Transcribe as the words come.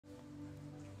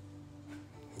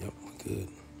Good.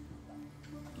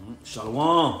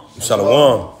 Shalom.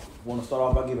 Shalom. Want to start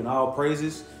off by giving all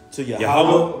praises to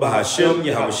Yahweh, Bahashim,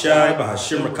 Yahawashi,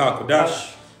 Bahashim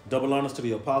Rakakodash. Double honors to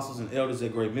the apostles and elders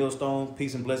at Great Millstone.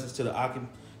 Peace and blessings to the Akim,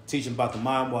 teaching about the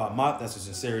mind while Mott. That's the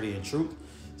sincerity and truth.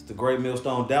 It's the Great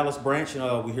Millstone Dallas branch.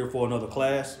 We're here for another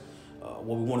class.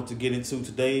 What we wanted to get into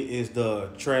today is the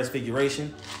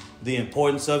Transfiguration, the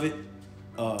importance of it,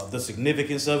 the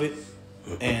significance of it,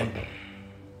 and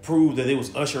prove that it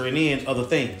was ushering in other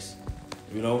things.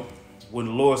 You know, when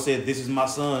the Lord said, "This is my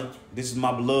son, this is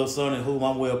my beloved son in whom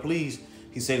I'm well pleased,"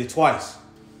 he said it twice.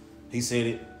 He said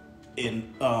it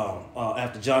in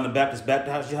after John the Baptist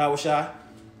baptized Yahawashi,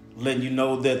 letting you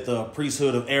know that the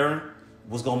priesthood of Aaron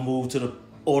was going to move to the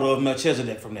order of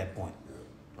Melchizedek from that point,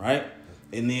 right?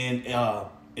 And then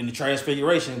in the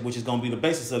Transfiguration, which is going to be the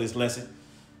basis of this lesson,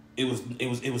 it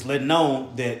was let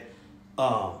known that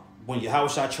when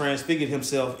Yahawashi transfigured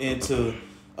himself into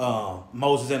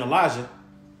Moses and Elijah,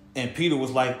 and Peter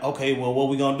was like, "Okay, well, what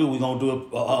we gonna do? We gonna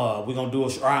do a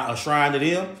shrine to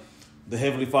them." The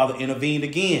Heavenly Father intervened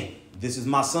again. "This is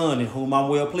my son in whom I'm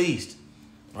well pleased."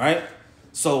 Right.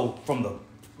 So from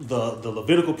the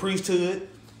Levitical priesthood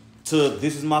to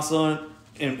 "This is my son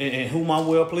in whom I'm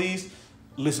well pleased,"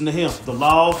 listen to him. The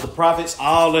laws, the prophets,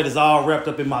 all that is all wrapped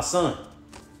up in my son.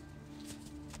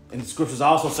 And the scriptures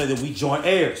also say that we joint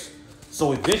heirs.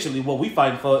 So eventually what we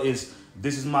fighting for is,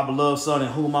 "This is my beloved son in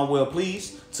whom I'm well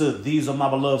pleased," to "These are my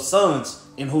beloved sons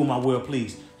in whom I'm well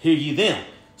pleased. Hear ye them,"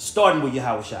 starting with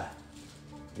Yahawashi.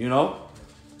 You know?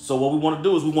 So what we want to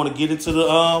do is we want to get into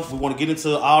all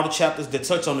the chapters that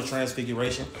touch on the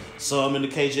Transfiguration. Some in the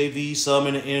KJV, some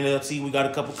in the NLT. We got a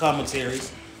couple commentaries.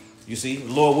 You see,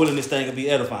 Lord willing, this thing will be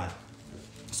edifying.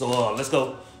 So let's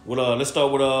go. Let's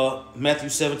start with Matthew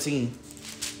 17.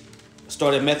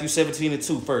 Start at Matthew 17 and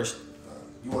 2 first.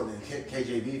 You want the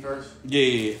KJV first? Yeah.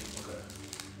 Okay.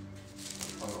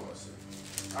 Hold on one second.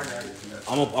 I got it.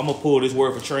 I'm gonna pull this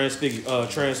word for transfigured,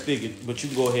 but you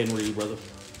can go ahead and read, brother.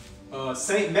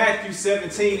 St. Matthew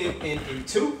 17 and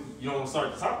 2. You don't want to start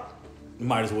at the top?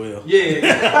 Might as well. Yeah.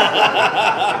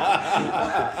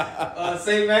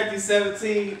 St. Matthew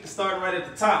 17, starting right at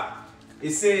the top.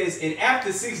 It says, "And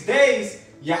after 6 days,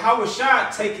 Yahawashi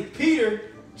taketh Peter,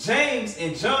 James,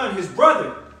 and John his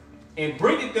brother, and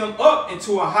bringeth them up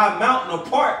into a high mountain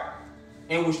apart,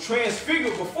 and was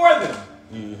transfigured before them.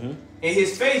 Mm-hmm. And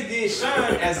his face did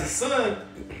shine as the sun,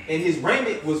 and his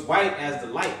raiment was white as the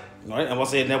light." All right, and I'm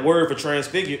saying that word for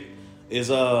transfigured is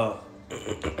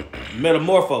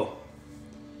metamorpho,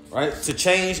 right? To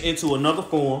change into another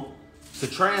form, to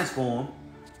transform,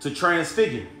 to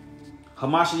transfigure.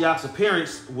 Hamashiach's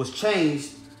appearance was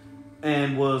changed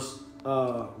and was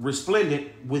resplendent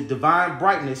with divine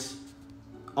brightness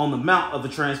on the Mount of the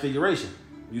Transfiguration.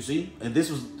 You see? And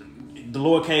this was, the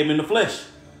Lord came in the flesh.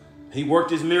 He worked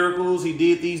his miracles. He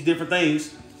did these different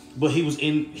things, but he was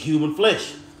in human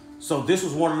flesh. So this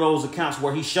was one of those accounts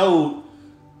where he showed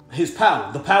his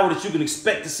power, the power that you can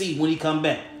expect to see when he come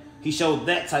back. He showed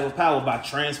that type of power by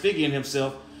transfiguring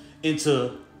himself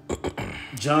into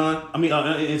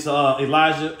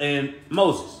Elijah and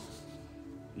Moses.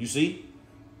 You see?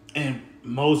 And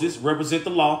Moses represent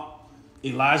the law.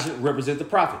 Elijah represent the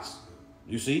prophets.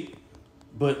 You see?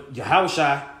 But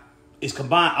Yahawashi is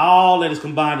combined. All that is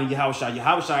combined in Yahawashi.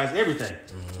 Yahawashi is everything.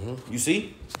 Mm-hmm. You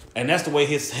see? And that's the way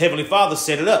his Heavenly Father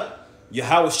set it up.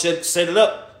 Yahawashi set it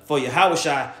up for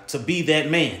Yahawashi to be that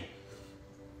man.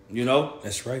 You know?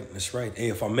 That's right. That's right. Hey,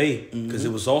 if I may, because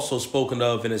it was also spoken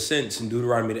of in a sense in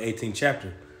Deuteronomy, the 18th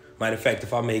chapter. Matter of fact,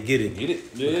 if I may get it.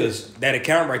 Because that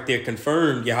account right there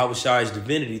confirmed Yahawashi's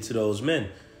divinity to those men,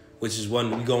 which is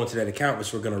when we go into that account,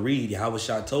 which we're going to read.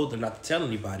 Yahawashi told them not to tell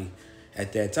anybody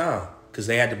at that time because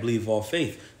they had to believe all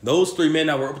faith. Those 3 men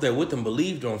that were up there with them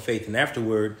believed on faith, and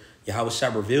afterward,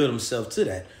 Yahawashi revealed himself to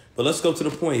that. But let's go to the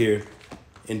point here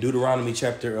in Deuteronomy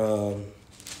chapter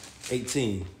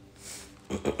 18.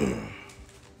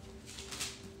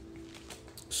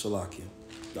 Salakia.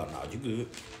 No, you good.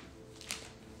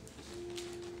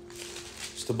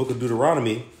 It's the book of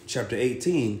Deuteronomy, chapter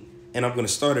 18, and I'm going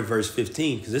to start at verse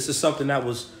 15, because this is something that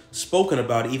was spoken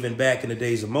about even back in the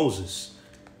days of Moses.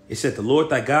 It said, "The Lord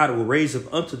thy God will raise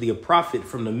up unto thee a prophet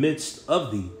from the midst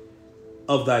of thee,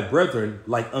 of thy brethren,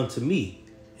 like unto me,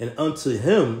 and unto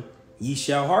him ye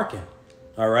shall hearken."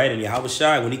 All right, and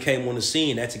Yahawashi, when he came on the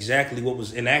scene, that's exactly what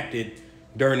was enacted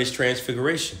during this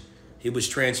transfiguration. He was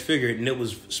transfigured, and it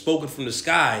was spoken from the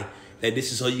sky that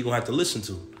this is who you're going to have to listen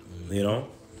to, you know?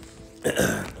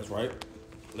 That's right.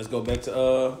 Let's go back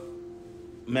to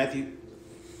Matthew.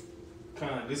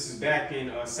 This is back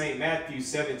in St. Matthew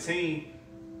 17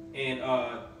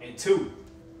 and 2.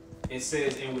 It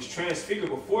says, and was transfigured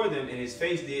before them, and his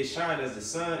face did shine as the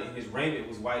sun, and his raiment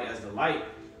was white as the light.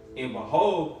 And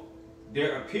behold,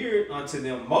 there appeared unto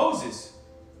them Moses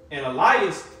and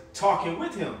Elias talking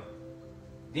with him.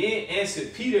 Then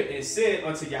answered Peter and said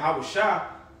unto Yahawashi,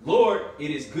 Lord,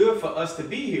 it is good for us to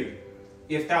be here.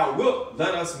 If thou wilt,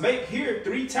 let us make here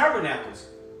 3 tabernacles,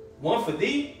 one for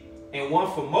thee, and one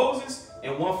for Moses,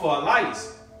 and one for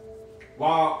Elias.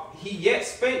 While he yet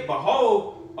spake,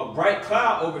 behold, a bright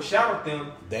cloud overshadowed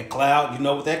them. That cloud, you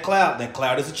know what that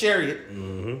cloud is a chariot.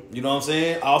 Mm-hmm. You know what I'm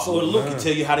saying? Also, in Luke, can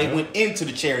tell you how they went into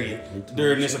the chariot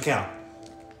during this account.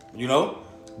 You know?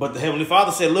 But the Heavenly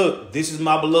Father said, look, this is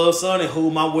my beloved Son in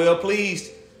whom I'm well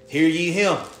pleased. Hear ye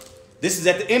him. This is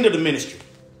at the end of the ministry.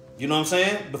 You know what I'm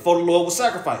saying? Before the Lord was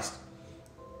sacrificed.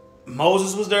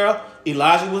 Moses was there.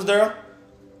 Elijah was there.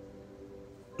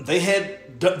 They had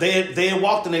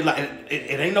walked in their life.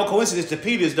 It ain't no coincidence that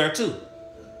Peter is there too.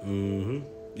 Mm-hmm.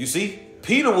 You see?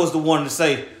 Peter was the one to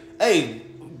say, hey,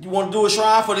 you want to do a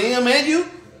shrine for them and you?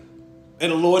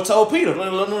 And the Lord told Peter,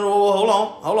 no,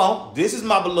 hold on. This is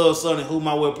my beloved Son in whom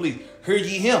I well pleased. Hear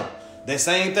ye him. That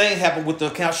same thing happened with the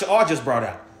account Sha'ar just brought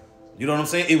out. You know what I'm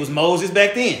saying? It was Moses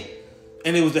back then.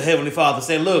 And it was the Heavenly Father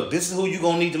saying, look, this is who you're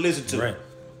going to need to listen to. Right.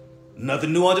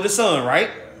 Nothing new under the sun, right?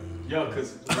 Yeah,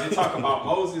 because when they talk about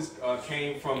Moses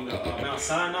came from the Mount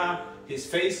Sinai, his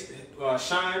face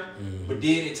shined, but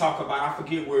then it talk about, I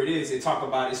forget where it is, it talk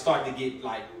about it started to get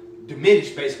like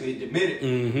diminished, basically,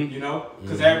 you know,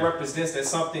 because that represents that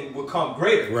something will come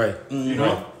greater. Right. You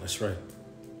know? Right. That's right.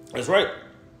 That's right.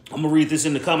 I'm going to read this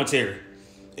in the commentary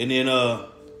and then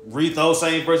read those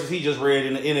same verses he just read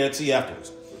in the NLT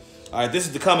afterwards. All right, this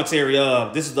is the commentary.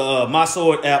 This is the My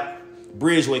Sword app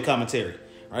Bridgeway commentary.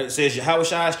 All right, it says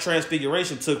Yahawashi's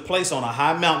transfiguration took place on a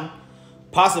high mountain,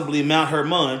 possibly Mount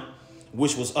Hermon,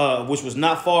 which was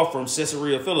not far from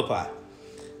Caesarea Philippi.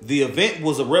 The event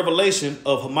was a revelation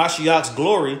of Hamashiach's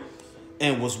glory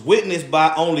and was witnessed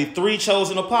by only 3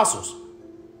 chosen apostles.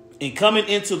 In coming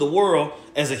into the world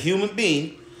as a human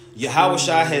being,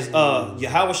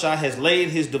 Yahawashi has laid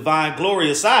his divine glory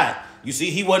aside. You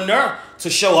see, he wasn't there to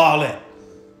show all that.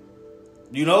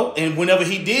 You know, and whenever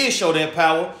he did show that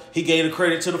power, he gave the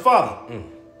credit to the Father.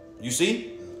 You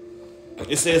see?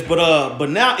 It says, but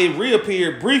now it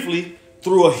reappeared briefly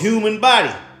through a human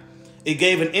body. It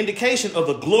gave an indication of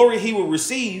the glory he would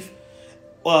receive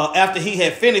after he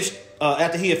had finished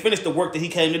the work that he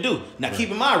came to do. Now, keep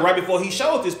in mind, right before he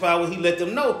showed this power, he let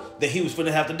them know that he was going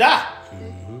to have to die.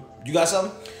 Mm-hmm. You got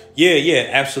something? Yeah,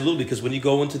 absolutely. Because when you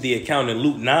go into the account in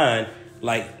Luke 9,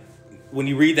 like when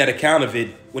you read that account of it,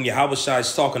 when Yahawashi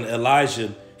is talking to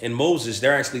Elijah and Moses,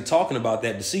 they're actually talking about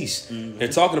that decease. Mm-hmm. They're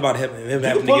talking about him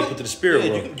having to get put to the spirit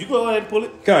world. You go ahead and pull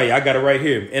it. Okay, I got it right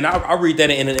here. And I'll read that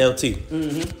in an NLT.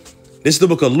 Mm-hmm. This is the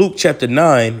book of Luke chapter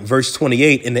 9, verse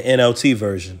 28 in the NLT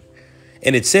version.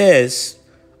 And it says,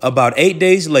 about 8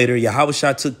 days later,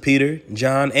 Yahawashi took Peter,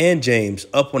 John, and James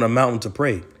up on a mountain to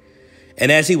pray.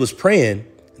 And as he was praying,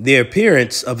 the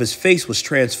appearance of his face was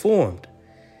transformed,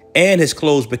 and his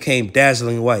clothes became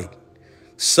dazzling white.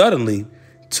 Suddenly,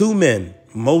 2 men,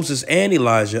 Moses and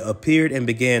Elijah, appeared and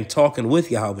began talking with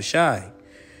Yahawashi.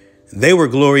 They were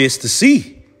glorious to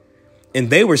see, and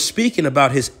they were speaking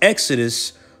about his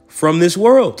exodus from this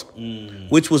world,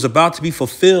 which was about to be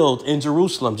fulfilled in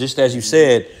Jerusalem. Just as you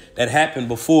said, that happened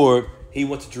before he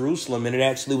went to Jerusalem, and it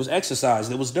actually was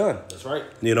exercised. It was done. That's right.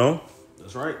 You know?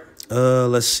 That's right.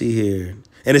 Let's see here.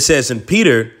 And it says, and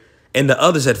Peter and the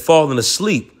others had fallen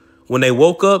asleep. When they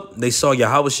woke up, they saw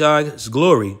Yahawashi's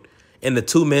glory and the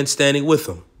 2 men standing with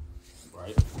him.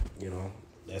 Right. You know,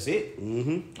 that's it.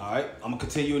 Mm-hmm. All right. I'm going to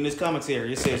continue in this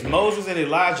commentary. It says, Moses and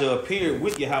Elijah appeared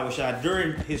with Yahawashi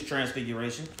during his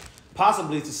transfiguration,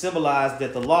 possibly to symbolize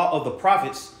that the law of the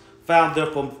prophets found their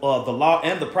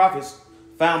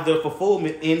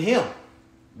fulfillment in him,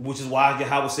 which is why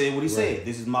Yahweh said what he said.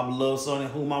 This is my beloved Son in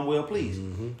whom I'm well pleased.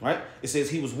 Mm-hmm. Right? It says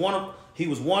he was the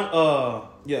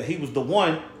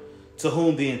one to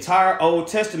whom the entire Old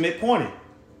Testament pointed.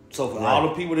 So for all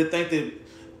the people that think that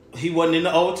he wasn't in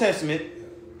the Old Testament,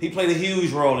 he played a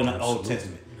huge role in the Old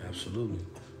Testament. Absolutely.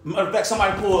 Matter of fact,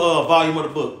 somebody pull a volume of the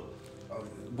book.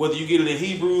 Whether you get it in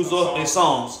Hebrews or in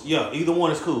Psalms, yeah, either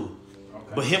one is cool.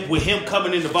 Okay. But with him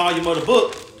coming in the volume of the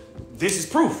book, this is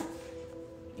proof.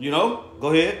 You know,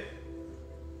 go ahead.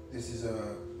 This is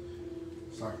the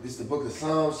book of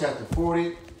Psalms, chapter 40,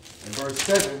 and verse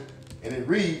 7, and it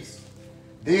reads,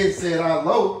 Then said I,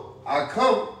 Lo, I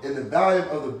come in the volume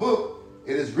of the book,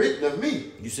 it is written of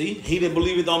me. You see, he didn't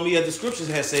believe it on me, as the scriptures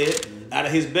has said, out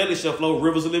of his belly shall flow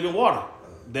rivers of living water.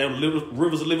 There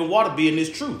rivers of living water being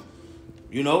this truth.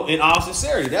 You know, in all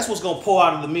sincerity. That's what's going to pour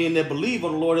out of the men that believe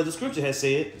on the Lord, as the scripture has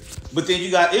said. But then you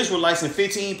got Israelites in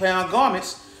 15-pound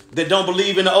garments that don't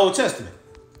believe in the Old Testament.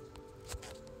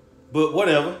 But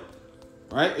whatever.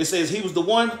 Right? It says he was the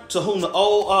one to whom the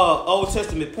Old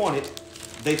Testament pointed.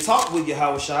 They talked with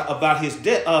Yahawashi about his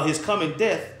death, his coming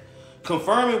death,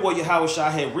 confirming what Yahawashi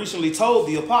had recently told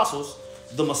the apostles.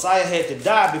 The Messiah had to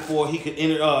die before he could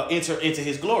enter into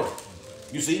his glory.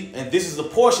 You see? And this is a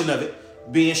portion of it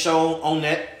being shown on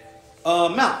that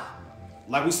mount.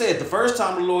 Like we said, the first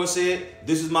time the Lord said,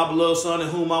 "This is my beloved son in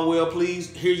whom I'm well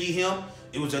pleased, hear ye him,"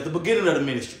 it was at the beginning of the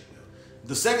ministry.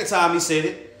 The second time he said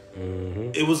it,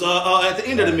 it was at the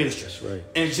end of the ministry. That's right.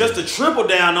 And just to triple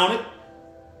down on it,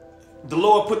 the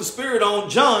Lord put the Spirit on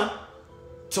John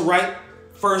to write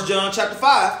 1 John chapter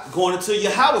 5, going into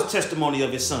Yahweh's testimony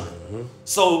of his son.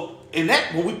 So in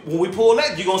that, when we pull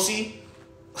that, you're going to see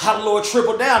how the Lord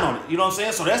tripled down on it. You know what I'm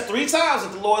saying? So that's 3 times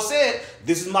that the Lord said,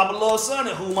 "This is my beloved son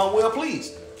in whom I'm well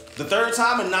pleased." The third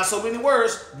time, and not so many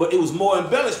words, but it was more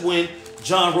embellished when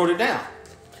John wrote it down.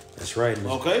 That's right.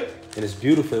 Okay? And it's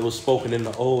beautiful. It was spoken in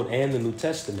the Old and the New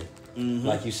Testament.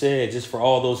 Like you said, just for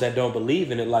all those that don't believe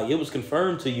in it, like it was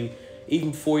confirmed to you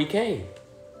even before he came.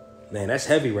 Man, that's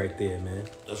heavy right there, man.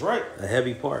 That's right. A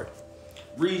heavy part.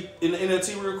 Read in the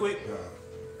NLT real quick.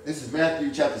 This is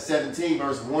Matthew chapter 17,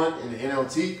 verse 1 in the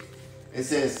NLT. It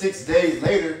says, 6 days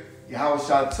later,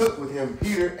 Yahawashi took with him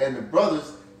Peter and the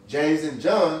brothers, James and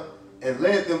John, and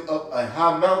led them up a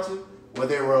high mountain where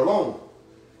they were alone.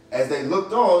 As they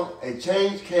looked on, a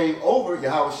change came over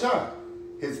Yahawashi.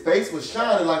 His face was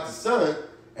shining like the sun,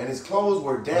 and his clothes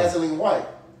were dazzling white.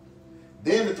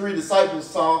 Then the 3 disciples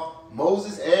saw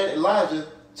Moses and Elijah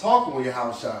talking with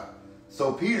Yahawashi.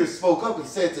 So Peter spoke up and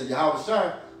said to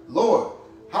Yahawashi, "Lord,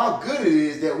 how good it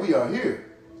is that we are here.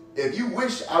 If you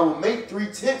wish, I will make 3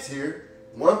 tents here,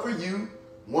 one for you,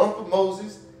 one for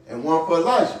Moses, and one for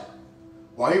Elijah."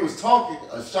 While he was talking,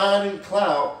 a shining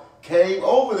cloud came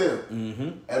over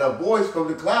them. And a voice from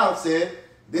the cloud said,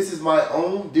 "This is my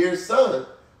own dear son,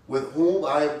 with whom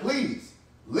I am pleased.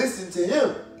 Listen to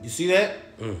him." You see that?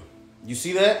 You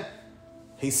see that?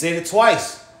 He said it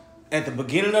twice. At the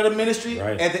beginning of the ministry,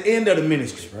 at the end of the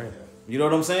ministry. Right. You know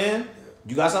what I'm saying?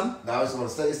 You got something? Now I just want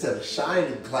to say, it said a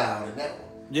shining cloud in that one.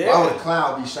 Yeah. Why would a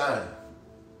cloud be shining?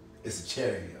 It's a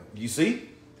cherry, yo. You see?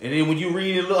 And then when you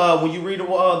read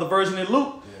the version in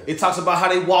Luke, it talks about how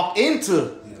they walked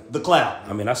into the cloud.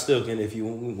 I mean, I still can, if you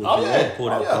want to pull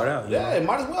that part out. Yeah,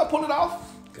 might as well pull it off.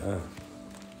 God.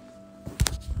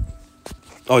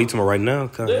 Oh, you talking about right now?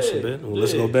 God, that's a bit. Well,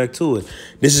 let's go back to it.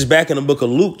 This is back in the book of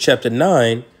Luke, chapter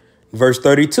 9, verse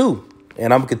 32.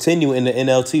 And I'm going to continue in the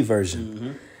NLT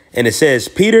version. And it says,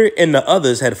 Peter and the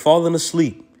others had fallen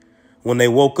asleep. When they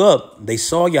woke up, they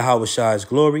saw Yahawashi's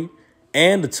glory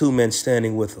and the 2 men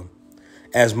standing with him.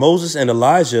 As Moses and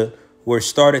Elijah were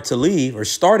starting to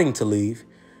leave,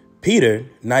 Peter,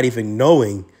 not even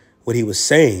knowing what he was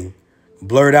saying,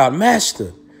 blurted out,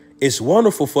 "Master, it's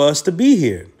wonderful for us to be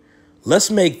here. Let's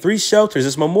make 3 shelters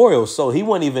as memorials." So he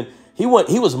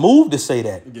was moved to say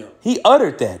that. Yeah. He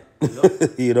uttered that.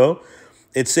 Yep. You know,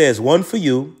 it says, "One for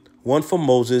you, one for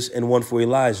Moses, and one for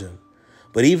Elijah."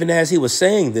 But even as he was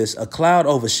saying this, a cloud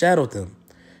overshadowed them,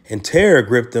 and terror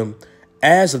gripped them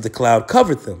as of the cloud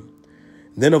covered them.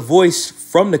 Then a voice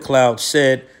from the cloud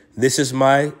said, "This is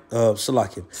my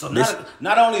Salakim." So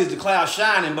not only is the cloud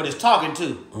shining, but it's talking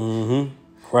too.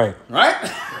 Right. Right?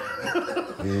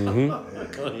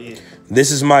 Go ahead.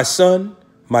 "This is my son,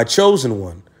 my chosen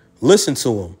one. Listen to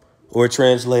him." Or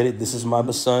translated, "This is my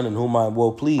son in whom I am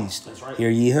well pleased. That's right. Hear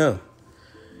ye him."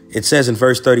 It says in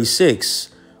verse 36,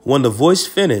 when the voice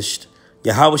finished,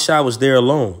 Yahawashi was there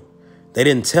alone. They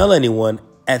didn't tell anyone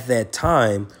at that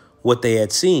time what they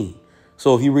had seen.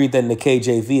 So if you read that in the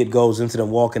KJV, it goes into them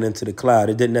walking into the cloud.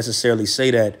 It didn't necessarily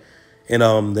say that in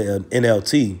the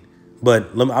NLT.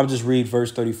 But I'll just read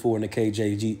verse 34 in the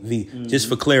KJV, just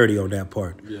for clarity on that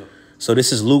part. Yeah. So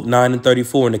this is Luke 9 and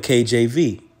 34 in the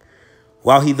KJV.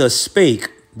 While he thus spake,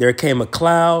 there came a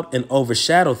cloud and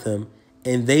overshadowed them,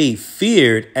 and they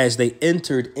feared as they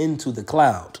entered into the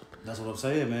cloud. That's what I'm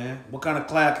saying, man. What kind of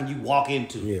cloud can you walk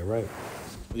into? Yeah, right.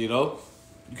 You know?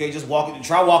 You can't just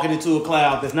try walking into a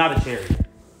cloud that's not a chariot.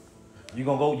 You're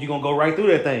gonna go right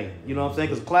through that thing. You know what I'm saying?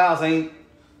 Because clouds ain't,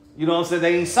 you know what I'm saying,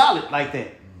 they ain't solid like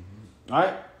that. All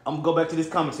right? I'm gonna go back to this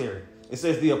commentary. It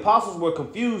says the apostles were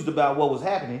confused about what was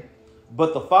happening,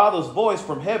 but the Father's voice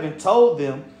from heaven told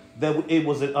them that it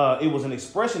was an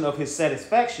expression of his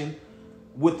satisfaction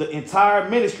with the entire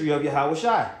ministry of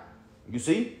Yahawashi. You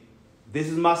see? This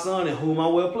is my son in whom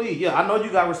I'm well pleased. Yeah, I know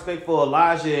you got respect for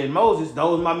Elijah and Moses.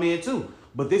 Those are my men too.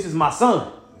 But this is my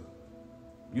son.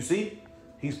 You see?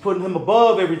 He's putting him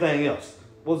above everything else.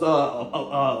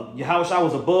 Yahawashi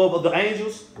was above of the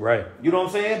angels. Right. You know what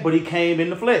I'm saying? But he came in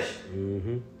the flesh.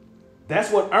 Mm-hmm.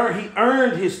 That's what he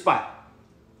earned his spot.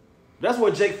 That's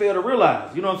what Jake failed to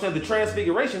realize. You know what I'm saying? The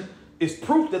Transfiguration is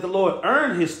proof that the Lord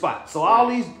earned his spot. So all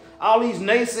these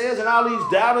naysayers and all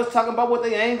these doubters talking about what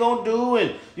they ain't gonna do,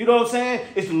 and you know what I'm saying?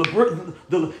 It's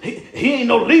he ain't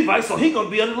no Levite, so he gonna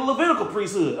be under the Levitical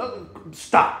priesthood.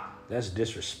 Stop. That's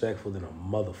disrespectful than a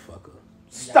motherfucker.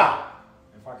 Stop.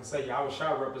 If I can say,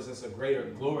 Yahawashi represents a greater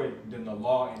glory than the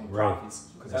law and the Right. prophets,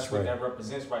 because that's what right. that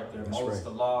represents right there. That's Moses, right.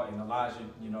 the law, and Elijah,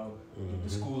 you know, the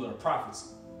school of the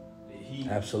prophets.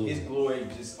 Absolutely. His glory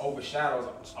just overshadows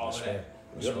all of that. right.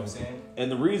 You know what I'm saying?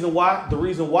 And the reason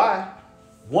why,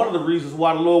 one of the reasons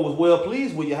why the Lord was well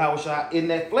pleased with Yahawashi in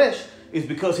that flesh is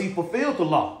because he fulfilled the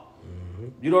law.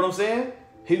 You know what I'm saying?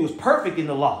 He was perfect in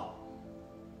the law.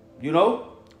 You know?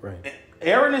 Right.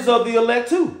 Aaron is of the elect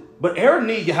too, but Aaron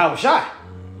needs Yahawashi.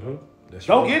 That's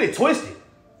Don't right. get it twisted.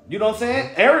 You know what I'm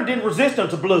saying? Aaron didn't resist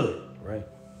unto blood. Right.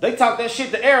 They talked that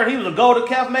shit to Aaron. He was a golden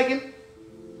calf making.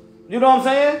 You know what I'm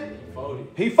saying?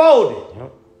 He Yep.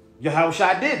 folded.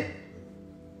 Yahawashi didn't.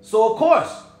 So of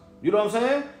course, you know what I'm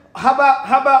saying? How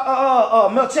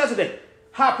about Melchizedek,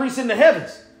 high priest in the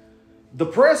heavens? The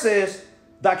prayer says,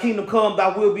 "Thy kingdom come,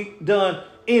 thy will be done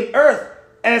in earth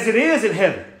as it is in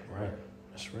heaven." Right.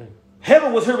 That's right.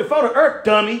 Heaven was here before the earth,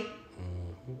 dummy.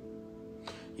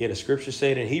 Yeah, the scripture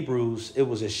said in Hebrews, it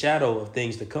was a shadow of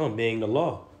things to come, being the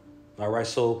law. All right.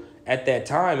 So at that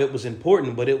time, it was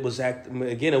important, but it was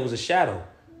again, it was a shadow.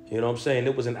 You know what I'm saying?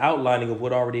 It was an outlining of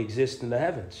what already exists in the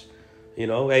heavens. You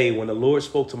know, hey, when the Lord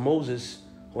spoke to Moses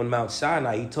on Mount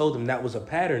Sinai, he told him that was a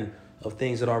pattern of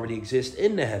things that already exist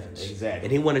in the heavens. Exactly.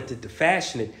 And he wanted to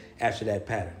fashion it after that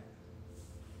pattern.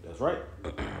 That's right.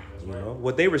 You know,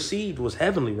 what they received was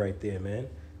heavenly right there, man.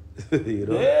 You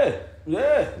know?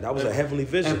 Yeah. That was a heavenly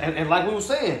vision. And like we were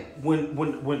saying, when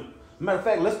matter of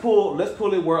fact, let's pull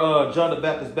it where John the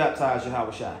Baptist baptized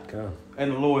Yahawashi. Okay.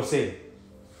 And the Lord said,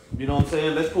 you know what I'm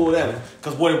saying? Let's pull that.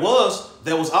 Because what it was,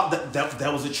 that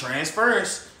was a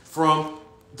transference from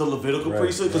the Levitical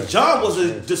priesthood. Because John was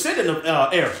a descendant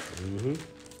of Aaron.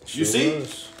 You see?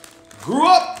 Grew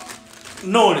up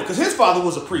knowing it because his father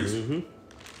was a priest.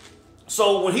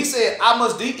 So when he said, I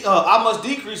must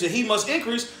decrease and he must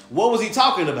increase, what was he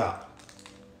talking about?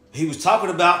 He was talking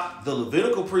about the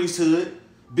Levitical priesthood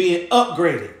being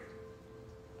upgraded.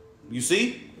 You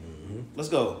see? Let's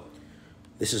go.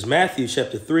 This is Matthew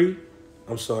chapter 3.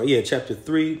 Chapter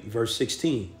 3, verse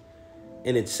 16.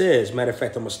 And it says, matter of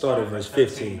fact, I'm going to start at verse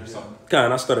 15.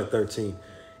 I'll start at 13.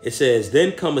 It says,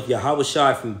 Then cometh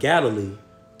Yahawashi from Galilee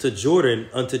to Jordan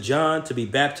unto John to be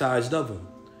baptized of him.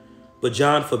 But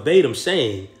John forbade him,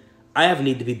 saying, I have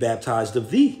need to be baptized of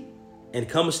thee, and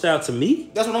comest thou to me?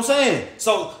 That's what I'm saying.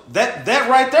 So that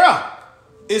right there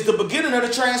is the beginning of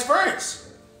the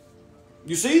transference.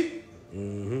 You see?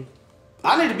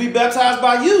 I need to be baptized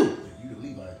by you. You the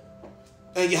Levite.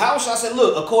 And Yahawashi said,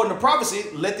 look, according to prophecy,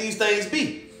 let these things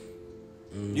be.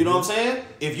 You know what I'm saying?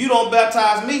 If you don't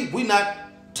baptize me, we not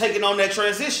taking on that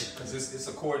transition. Because it's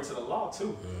according to the law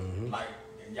too. Like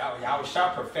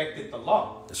Yahawashi perfected the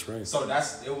law. That's right. So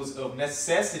it was of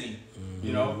necessity,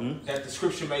 you know, that the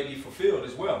scripture may be fulfilled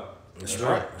as well. That's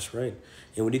right. That's right.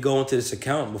 And when you go into this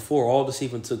account, before all this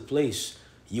even took place,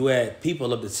 you had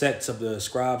people of the sects of the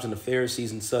scribes and the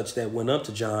Pharisees and such that went up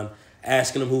to John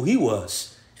asking him who he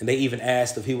was. And they even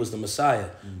asked if he was the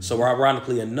Messiah. So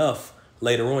ironically enough,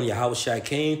 later on, Yahawashi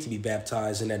came to be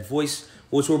baptized, and that voice,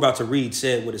 which we're about to read,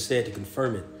 said what it said to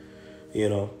confirm it. You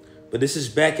know, but this is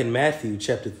back in Matthew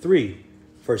chapter 3,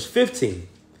 verse 15.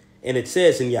 And it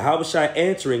says, And Yahawashi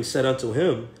answering said unto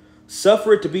him,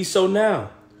 Suffer it to be so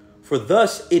now, for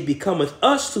thus it becometh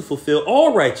us to fulfill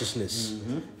all righteousness.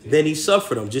 Then he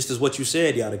suffered them, just as what you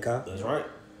said, Yadaka. That's right.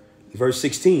 Verse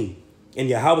 16. And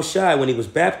Yahawashi, when he was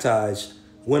baptized,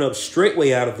 went up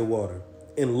straightway out of the water.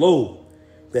 And lo,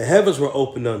 the heavens were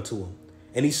opened unto him.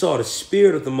 And he saw the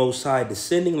Spirit of the Most High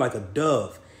descending like a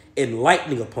dove and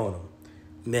lightning upon him.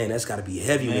 Man, that's got to be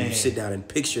heavy when you sit down and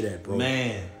picture that, bro.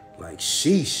 Man. Like,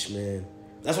 sheesh, man.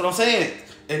 That's what I'm saying.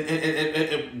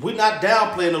 And we're not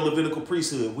downplaying the Levitical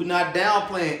priesthood. We're not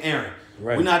downplaying Aaron.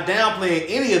 Right. We're not downplaying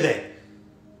any of that.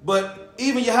 But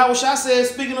even Yahawashi said,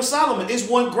 speaking of Solomon, it's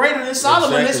one greater than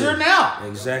Solomon that's here now.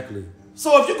 Exactly.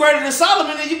 So if you're greater than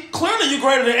Solomon, then you're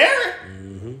greater than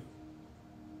Aaron.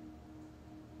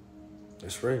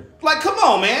 That's right. Like, come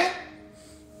on, man.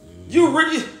 You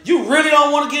really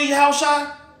don't want to give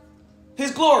Yahawashi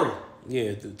his glory.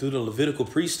 Yeah, through the Levitical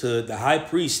priesthood, the high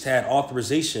priest had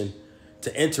authorization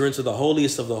to enter into the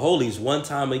holiest of the holies one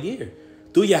time a year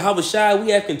Through Yahawashi,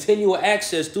 we have continual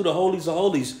access through the holies of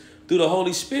holies, through the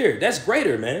Holy Spirit. That's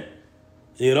greater, man.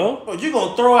 You know? Oh, you're going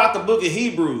to throw out the book of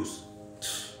Hebrews.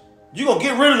 You're going to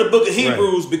get rid of the book of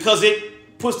Hebrews because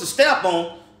it puts the stamp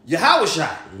on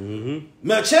Yahawashi.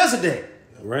 Melchizedek.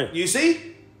 Right. You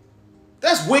see?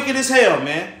 That's wicked as hell,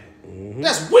 man.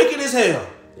 That's wicked as hell.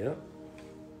 Yep.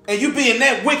 And you being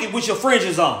that wicked with your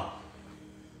fringes on.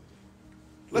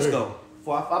 Let's go.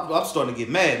 I'm starting to get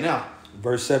mad now.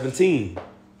 Verse 17.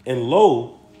 And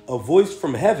lo, a voice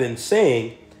from heaven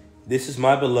saying, this is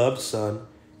my beloved son,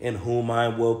 in whom I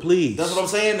am well pleased. That's what I'm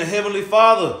saying. The Heavenly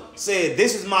Father said,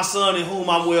 this is my son in whom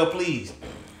I'm well pleased.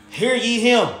 Hear ye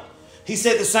him. He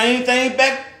said the same thing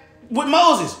back with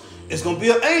Moses. It's going to be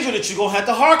an angel that you're going to have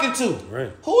to hearken to.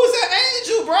 Right. Who is that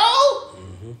angel,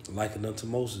 bro? Likened unto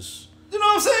Moses. You know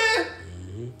what I'm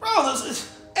saying? Bro,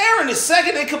 Aaron is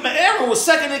second in command. Aaron was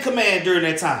second in command during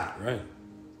that time. Right.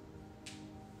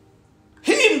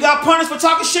 He even got punished for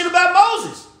talking shit about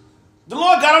Moses. The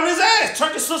Lord got on his ass,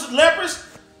 turned his sister leprous.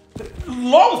 The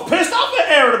Lord was pissed off at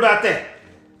Aaron about that.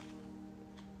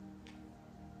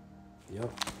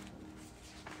 Yep.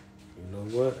 You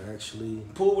know what? Actually,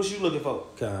 Pool, what you looking for?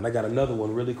 God, I got another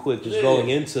one really quick. Just going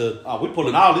into we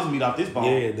pulling all this meat off this bone.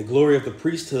 yeah, the glory of the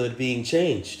priesthood being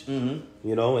changed. You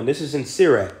know, and this is in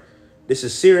Sirach. This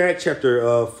is Sirach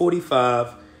chapter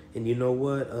 45. And you know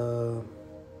what?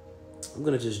 I'm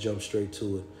going to just jump straight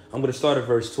to it. I'm going to start at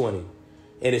verse 20.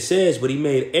 And it says, but he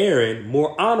made Aaron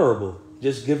more honorable.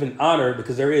 Just giving honor,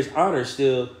 because there is honor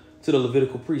still to the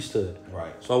Levitical priesthood.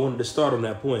 Right. So I wanted to start on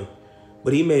that point.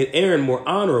 But he made Aaron more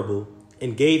honorable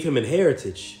and gave him an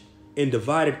heritage and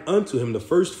divided unto him the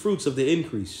first fruits of the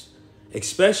increase.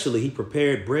 Especially he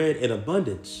prepared bread in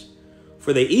abundance.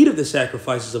 For they eat of the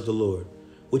sacrifices of the Lord,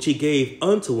 which he gave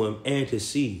unto him and his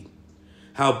seed.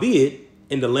 Howbeit,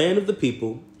 in the land of the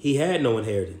people, he had no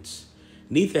inheritance,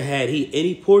 neither had he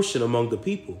any portion among the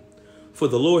people. For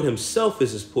the Lord himself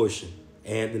is his portion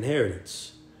and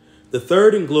inheritance. The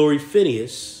third in glory,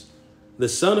 Phinehas, the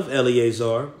son of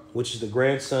Eleazar, which is the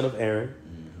grandson of Aaron.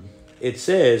 It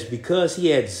says, because he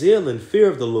had zeal and fear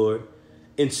of the Lord,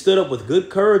 and stood up with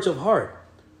good courage of heart,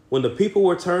 when the people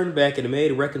were turned back and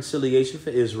made reconciliation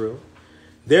for Israel.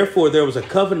 Therefore there was a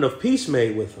covenant of peace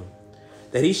made with him,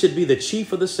 that he should be the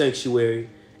chief of the sanctuary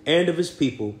and of his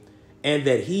people, and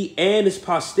that he and his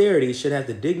posterity should have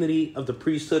the dignity of the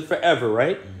priesthood forever,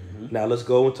 right? Now let's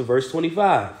go into verse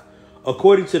 25.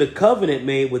 According to the covenant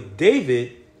made with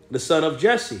David, the son of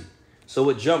Jesse. So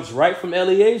it jumps right from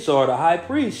Eleazar, the high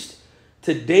priest,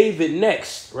 to David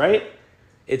next, right?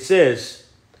 It says,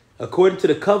 according to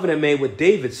the covenant made with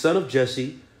David, son of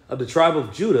Jesse, of the tribe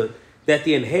of Judah, that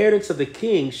the inheritance of the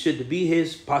king should be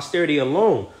his posterity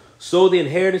alone. So the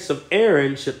inheritance of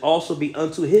Aaron should also be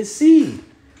unto his seed.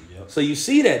 Yep. So you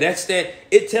see that. That's that.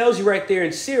 It tells you right there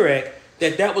in Sirach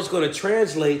that was going to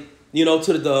translate, you know,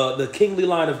 to the kingly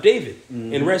line of David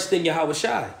and rest in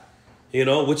Yahawashi. You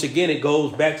know, which again, it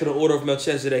goes back to the order of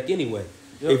Melchizedek anyway.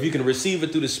 Yep. If you can receive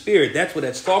it through the Spirit, that's what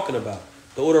that's talking about.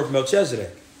 The order of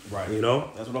Melchizedek. Right. You know?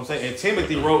 That's what I'm saying. And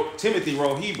Timothy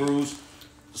wrote Hebrews,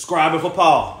 scribing for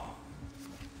Paul.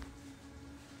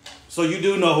 So you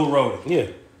do know who wrote it. Yeah.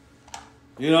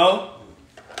 You know?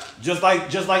 Just like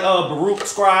Baruch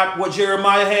scribed what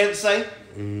Jeremiah had to say.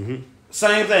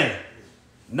 Same thing.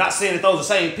 Not saying that those are the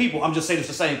same people. I'm just saying it's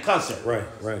the same concept. Right,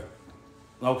 right.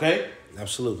 Okay?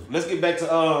 Absolutely. Let's get back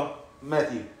to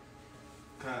Matthew.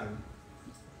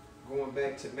 Going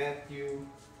back to Matthew,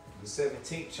 the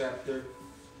 17th chapter,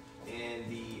 and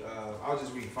I'll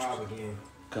just read 5 again.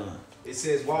 It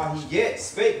says, while he yet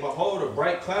spake, behold, a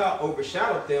bright cloud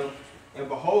overshadowed them, and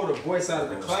behold, a voice out of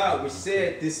the cloud, which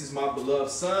said, this is my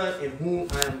beloved son, in whom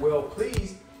I am well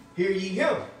pleased. Hear ye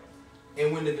him.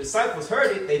 And when the disciples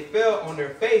heard it, they fell on their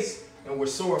face and were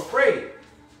sore afraid.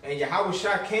 And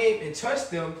Yahawashi came and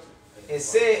touched them and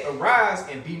said, arise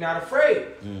and be not afraid.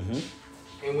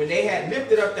 And when they had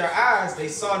lifted up their eyes, they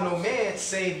saw no man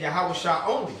save Yahawashi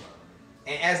only.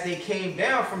 And as they came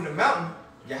down from the mountain,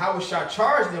 Yahawashi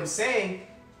charged them, saying,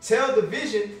 tell the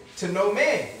vision to no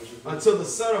man, until the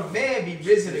Son of Man be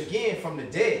risen again from the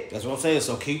dead. That's what I'm saying.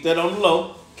 So keep that on the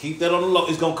low. Keep that on the low.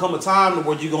 It's going to come a time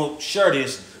where you're going to share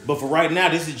this. But for right now,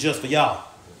 this is just for y'all.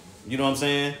 You know what I'm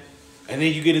saying? And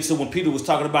then you get into when Peter was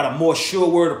talking about a more sure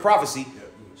word of prophecy.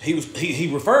 He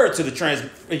referred to the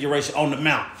Transfiguration on the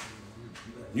mount.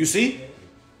 You see?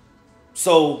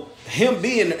 So him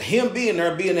being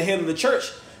there, being the head of the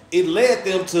church, it led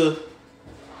them to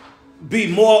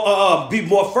be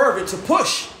more fervent to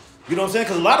push. You know what I'm saying?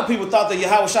 Because a lot of people thought that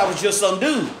Yahawashi was just some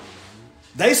dude.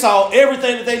 They saw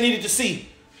everything that they needed to see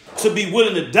to be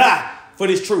willing to die for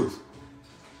this truth.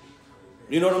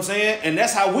 You know what I'm saying? And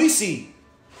that's how we see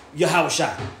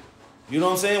Yahawashi. You know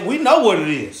what I'm saying? We know what it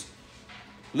is.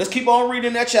 Let's keep on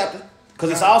reading that chapter,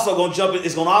 because it's also gonna jump.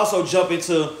 It's gonna also jump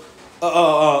into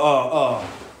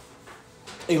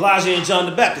Elijah and John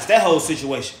the Baptist. That whole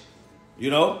situation. You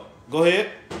know. Go ahead.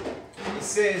 It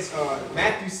says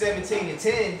Matthew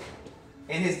 17:10,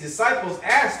 and his disciples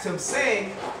asked him,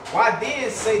 saying, "Why then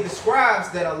say the scribes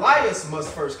that Elias must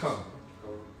first come?"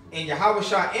 And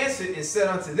Yahawashi answered and said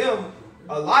unto them,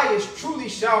 Elias truly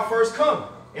shall first come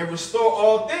and restore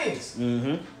all things.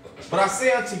 But I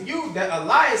say unto you that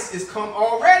Elias is come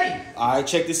already. All right,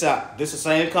 check this out. This is the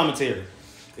same commentary.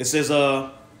 It says,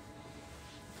 let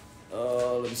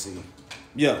me see.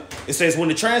 Yeah, it says, when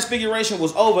the transfiguration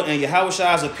was over and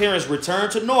Yahawashi's appearance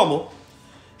returned to normal,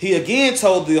 he again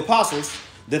told the apostles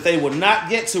that they would not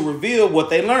get to reveal what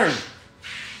they learned.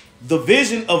 The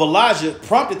vision of Elijah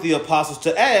prompted the apostles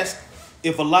to ask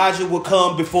if Elijah would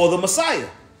come before the Messiah.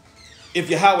 If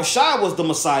Yahawashi was the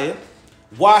Messiah,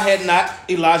 why had not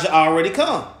Elijah already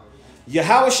come?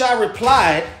 Yahawashi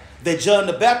replied that John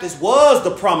the Baptist was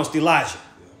the promised Elijah.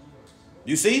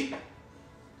 You see?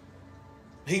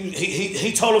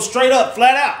 He told him straight up,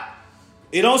 flat out.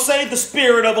 It don't say the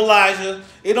spirit of Elijah.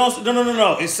 It don't.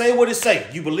 No. It say what it say.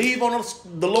 You believe on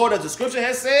the Lord as the scripture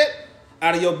has said,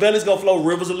 out of your belly's gonna flow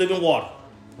rivers of living water.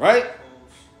 Right?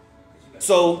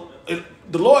 So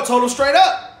the Lord told him straight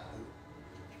up.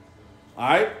 All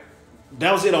right?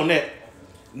 That was it on that.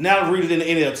 Now read it in the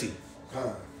NLT.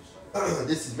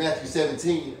 This is Matthew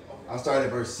 17. I'll start at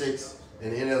verse 6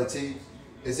 in the NLT.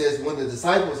 It says, when the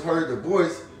disciples heard the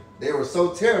voice, they were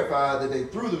so terrified that they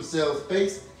threw themselves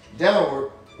face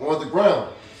downward on the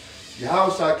ground.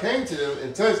 Yahawashi came to them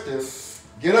and touched them.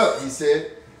 Get up, he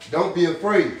said. Don't be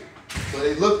afraid. So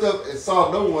they looked up and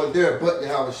saw no one there but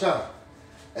Yahawashi.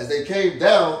 As they came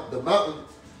down the mountain,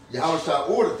 Yahawashi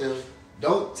ordered them,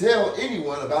 don't tell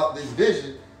anyone about this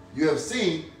vision you have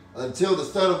seen until the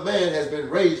Son of Man has been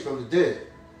raised from the dead.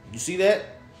 You see that?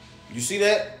 You see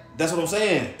that? That's what I'm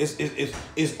saying.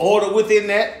 It's order within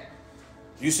that.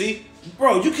 You see?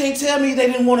 Bro, you can't tell me they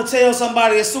didn't want to tell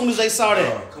somebody as soon as they saw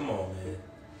that. Oh, come on, man.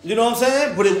 You know what I'm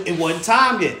saying? But it wasn't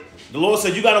time yet. The Lord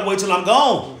said, you got to wait till I'm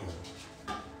gone.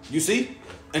 You see?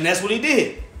 And that's what he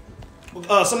did.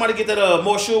 Somebody get that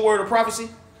more sure word of prophecy?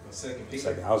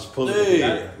 Second. I was pulling it.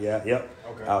 Yeah, yep.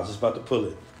 Okay. I was just about to pull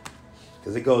it.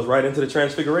 Because it goes right into the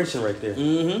transfiguration right there.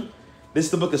 Mm-hmm. This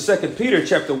is the book of 2 Peter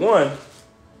chapter 1.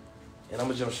 And I'm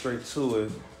going to jump straight to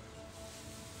it.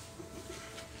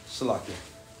 Salakia.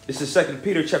 This is 2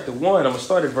 Peter chapter 1. I'm going to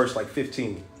start at verse like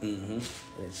 15. Mm-hmm. And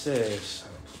it says,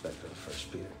 back to the 1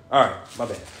 Peter. All right, my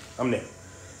bad. I'm there.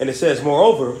 And it says,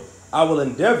 moreover, I will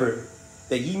endeavor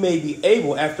that ye may be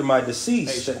able after my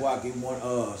decease. Hey, Shaquat, give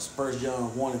 1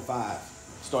 John 1 and 5.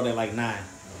 Start at like 9.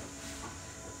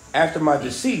 After my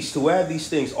decease, to add these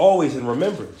things always in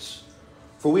remembrance.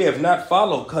 For we have not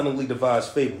followed cunningly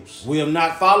devised fables. We have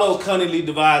not followed cunningly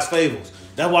devised fables.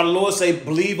 That's why the Lord say,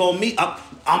 believe on me.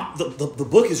 The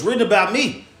book is written about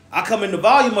me. I come in the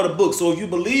volume of the book. So if you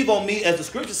believe on me, as the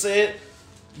scripture said,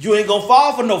 you ain't gonna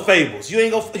fall for no fables. You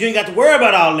ain't got to worry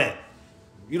about all that.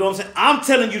 You know what I'm saying? I'm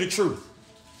telling you the truth.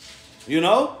 You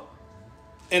know?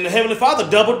 And the Heavenly Father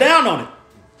doubled down on it.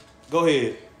 Go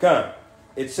ahead. Come.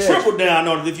 It says, triple down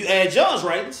on it if you add John's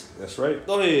writings. That's right.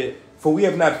 Go ahead. For we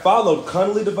have not followed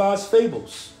cunningly devised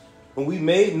fables, when we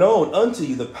made known unto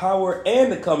you the power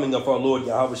and the coming of our Lord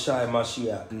Yahawashi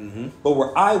Mashiach, but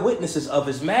were eyewitnesses of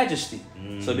his majesty.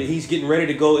 So that he's getting ready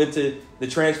to go into the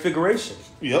transfiguration.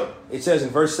 Yep. It says in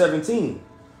verse 17,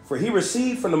 for he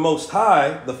received from the Most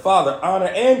High, the Father, honor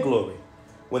and glory,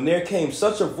 when there came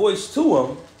such a voice to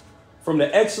him from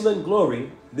the excellent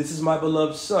glory, this is my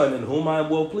beloved Son, in whom I am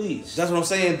well pleased. That's what I'm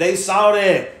saying. They saw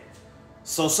that.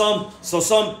 So some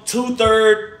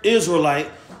 2/3 Israelite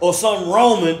or some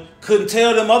Roman couldn't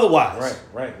tell them otherwise.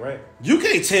 Right. You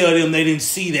can't tell them they didn't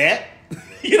see that.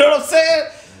 You know what I'm saying?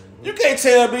 You can't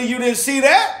tell me you didn't see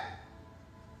that.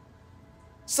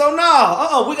 So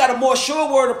no, we got a more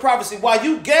sure word of prophecy. While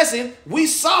you guessing, we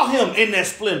saw him in that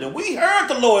splendor. We heard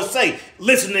the Lord say,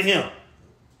 listen to him.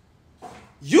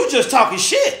 You just talking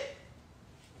shit.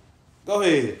 Go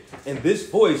ahead. And this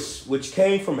voice which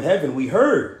came from heaven we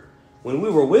heard when we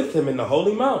were with him in the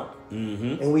holy mount.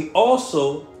 And we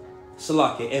also,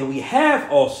 Salakia, and we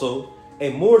have also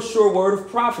a more sure word of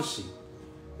prophecy,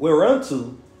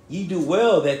 whereunto ye do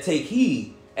well that take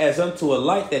heed, as unto a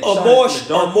light that shines in the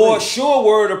dark a more place. sure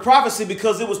word of prophecy,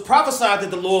 because it was prophesied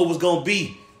that the Lord was going to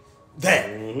be that.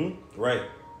 Right.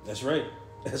 That's right.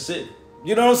 That's it.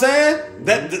 You know what I'm saying?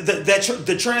 That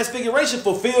the transfiguration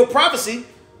fulfilled prophecy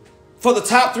for the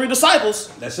top 3 disciples.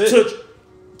 That's it.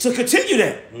 to continue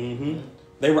that.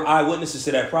 They were eyewitnesses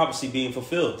to that prophecy being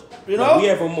fulfilled. You Like, know? we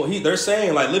have a more, they're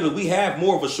saying, like, literally, we have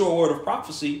more of a sure word of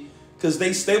prophecy because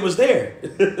they was there.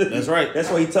 That's right. That's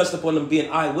why he touched upon them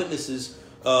being eyewitnesses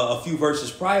a few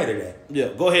verses prior to that. Yeah,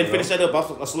 go ahead and finish that up.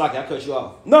 I cut you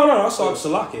off. No, I saw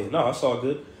Salaki. No, I saw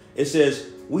good. It says,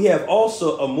 we have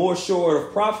also a more sure word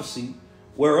of prophecy,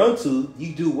 whereunto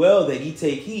ye do well that ye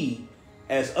take heed,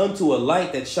 as unto a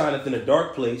light that shineth in a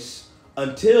dark place,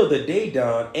 until the day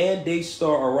dawn and day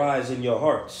star arise in your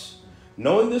hearts.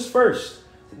 Knowing this first,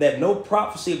 that no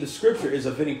prophecy of the scripture is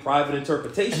of any private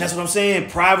interpretation. And that's what I'm saying.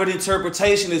 Private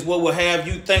interpretation is what will have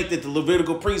you think that the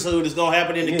Levitical priesthood is going to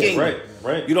happen in the kingdom.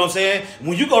 Right. You know what I'm saying?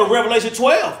 When you go to Revelation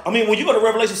 12, when you go to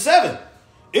Revelation 7,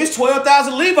 it's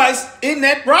 12,000 Levites in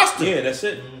that roster. Yeah, that's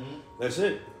it. That's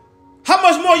it. How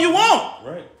much more you want?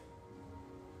 Right.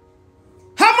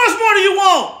 How much more do you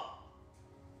want?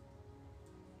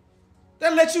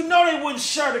 That let you know they wouldn't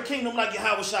share the kingdom like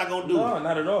Yahawashi gonna do. No,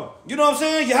 not at all. You know what I'm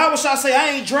saying? Yahawashi say, I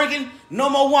ain't drinking no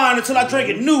more wine until I drink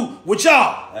it new with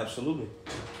y'all. Absolutely.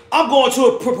 I'm going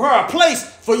to prepare a place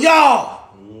for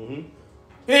y'all. And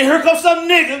here comes some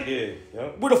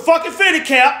nigga with a fucking fitted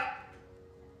cap.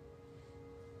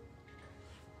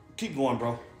 Keep going,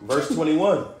 bro. Verse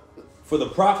 21. For the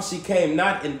prophecy came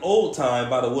not in old time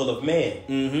by the will of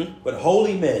man, but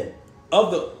holy men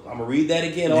of the... I'm going to read that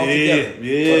again all together.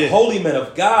 But holy men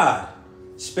of God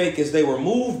spake as they were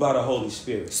moved by the Holy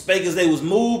Spirit. Spake as they was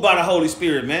moved by the Holy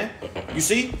Spirit, man. You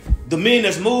see? The men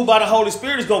that's moved by the Holy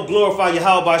Spirit is going to glorify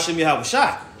Yahweh Shem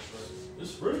Yahawashi.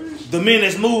 The men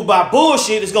that's moved by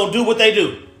bullshit is going to do what they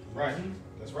do. Right.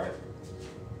 That's right.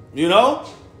 You know?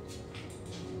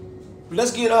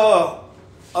 Let's get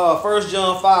 1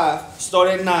 John 5, start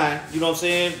at 9. You know what I'm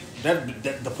saying?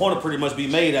 That the point will pretty much be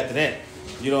made after that.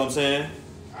 You know what I'm saying?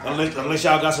 Unless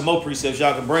y'all got some more precepts,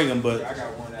 y'all can bring them. But I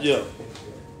got one. yeah.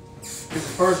 This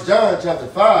is 1 John chapter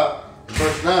 5,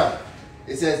 verse 9.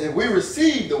 It says, if we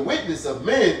receive the witness of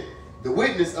men, the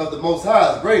witness of the Most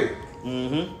High is greater.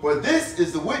 For this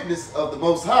is the witness of the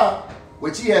Most High,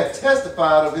 which he hath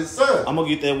testified of his Son. I'm going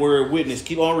to get that word witness.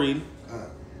 Keep on reading.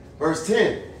 Verse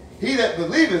 10. He that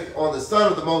believeth on the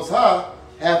Son of the Most High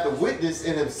hath the witness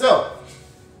in himself.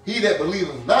 He that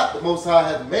believeth not the Most High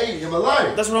hath made him a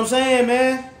liar. That's what I'm saying,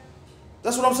 man.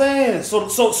 That's what I'm saying. So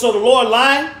the Lord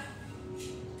lying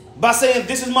by saying,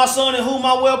 this is my son in whom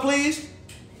I well pleased?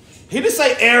 He didn't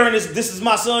say this is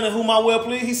my son in whom I well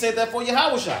pleased. He said that for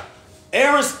Yahawashi.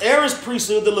 Aaron's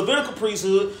priesthood, the Levitical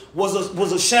priesthood,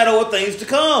 was a shadow of things to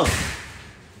come.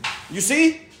 You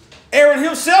see? Aaron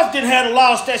himself didn't have the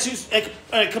law, statutes, and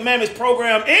commandments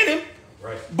program in him.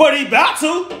 Right. But he about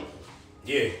to.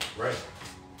 Yeah, right.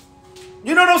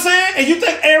 You know what I'm saying? And you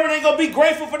think Aaron ain't going to be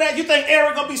grateful for that? You think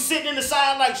Aaron going to be sitting in the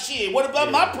side like, shit, what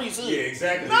about my priesthood? Yeah,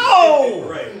 exactly. No!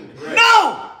 Right.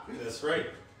 No! That's right.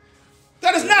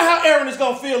 That is not how Aaron is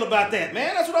going to feel about that,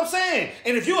 man. That's what I'm saying.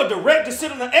 And if you're a direct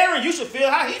descendant of Aaron, you should feel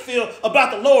how he feel about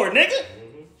the Lord, nigga.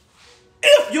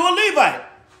 If you're a Levite.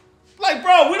 Like,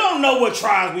 bro, we don't know what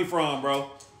tribes we from, bro.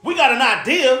 We got an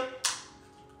idea.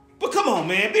 But come on,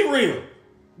 man. Be real.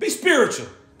 Be spiritual.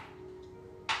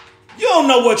 You don't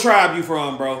know what tribe you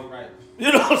from, bro. Right.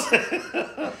 You know what I'm saying?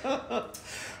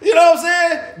 You know what I'm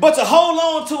saying? But to hold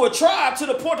on to a tribe to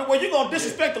the point of where you're going to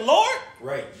disrespect the Lord?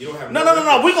 Right. You don't have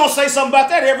No. We're going to say something about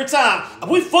that every time.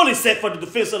 We fully set for the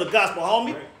defense of the gospel,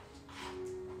 homie. Right.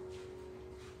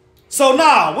 So,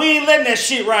 nah, we ain't letting that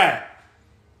shit ride.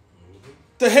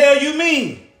 The hell you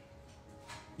mean?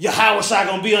 Yahawashi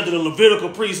going to be under the Levitical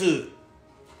priesthood.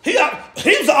 He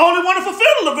was the only one to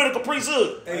fulfill the Levitical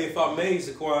priesthood. Hey, if I may,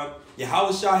 Zaquan,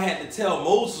 Yahawashi had to tell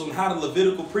Moses on how the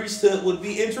Levitical priesthood would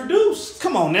be introduced.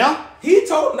 Come on now. He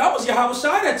told, that was Yahawashi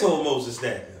that told Moses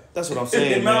that. That's what I'm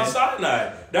saying, in Mount man.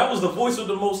 Sinai. That was the voice of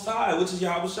the Most High, which is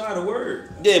Yahawashi, the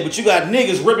word. Yeah, but you got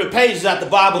niggas ripping pages out the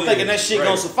Bible thinking that shit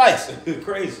gonna suffice.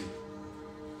 Crazy.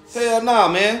 Hell nah,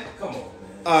 man. Come on, man.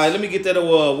 All right, let me get that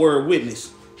word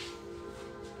witness.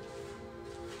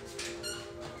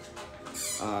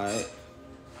 All right.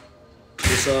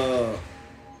 It's I'll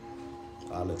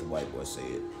let the white boy say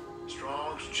it.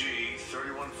 Strong's G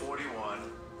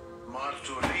 3141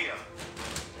 Marturia.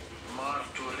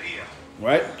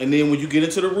 Right, and then when you get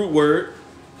into the root word,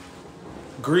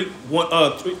 Greek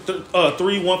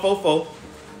 3144,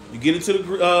 you get into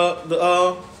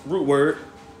the root word.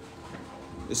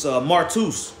 It's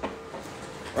martus.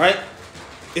 Right?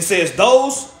 It says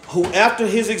those who, after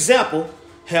his example,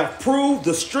 have proved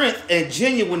the strength and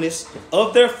genuineness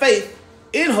of their faith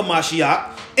in Hamashiach,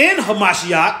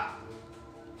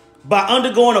 by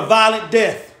undergoing a violent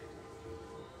death.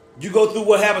 You go through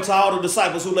what happened to all the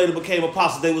disciples who later became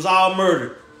apostles. They was all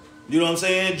murdered. You know what I'm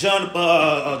saying? John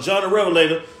the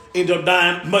Revelator ended up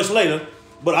dying much later,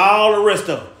 but all the rest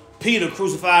of them. Peter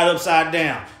crucified upside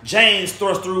down. James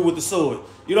thrust through with the sword.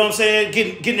 You know what I'm saying?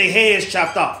 Getting their heads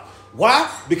chopped off.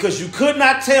 Why? Because you could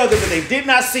not tell them that they did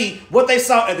not see what they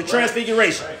saw at the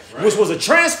Transfiguration, which was a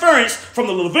transference from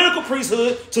the Levitical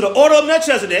priesthood to the order of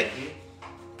Melchizedek.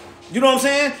 You know what I'm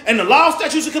saying? And the law,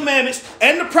 statutes, and commandments,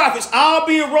 and the prophets all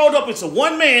being rolled up into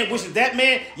one man, which is that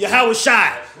man, Yahawashi.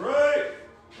 That's right.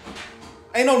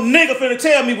 Ain't no nigga finna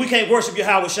tell me we can't worship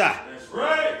Yahawashi. That's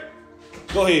right.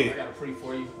 Go ahead. I got a pretty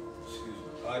for you.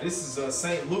 This is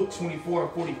St. Luke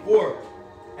 24:44.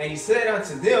 And he said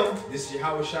unto them, this is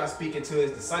Yahawashi speaking to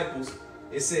his disciples,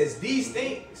 it says, these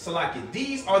things, Salaki,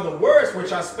 these are the words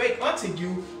which I spake unto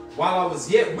you while I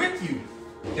was yet with you,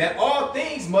 that all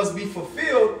things must be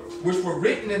fulfilled which were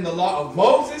written in the law of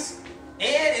Moses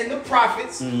and in the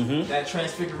prophets. That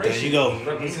Transfiguration There you go.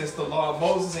 represents the law of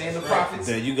Moses and the prophets.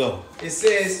 There you go. It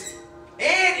says,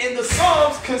 and in the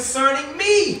Psalms concerning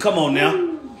me. Come on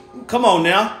now. Come on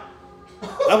now.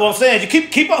 That's what I'm saying. You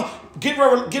keep on. Get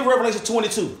Revelation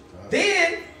 22.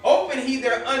 Then open he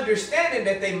their understanding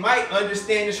that they might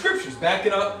understand the scriptures,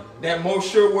 backing up that most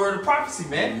sure word of prophecy,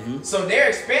 man. So they're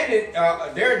expanded,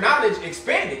 their knowledge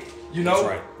expanded, you know, That's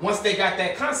right. Once they got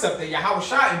that concept that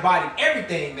Yahawashi embodied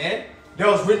everything, man, that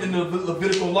was written in the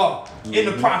Levitical law, in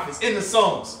the prophets, in the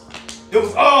Psalms. It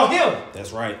was all him.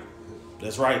 That's right.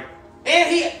 That's right.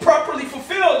 And he properly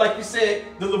fulfilled, like you said,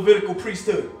 the Levitical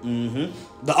priesthood.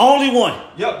 The only one.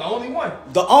 Yep, the only one.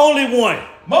 The only one.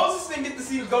 Moses didn't get to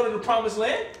see go to the promised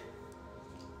land.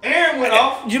 Aaron went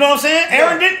off. You know what I'm saying?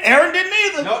 Aaron didn't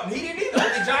either. No, he didn't either.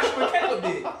 Only Joshua and Caleb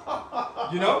did.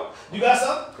 You know? You got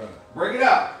something? Bring it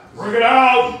out. Bring it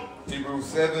out. Hebrews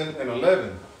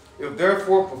 7:11. If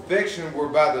therefore perfection were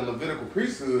by the Levitical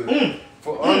priesthood,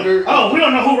 for under Oh, we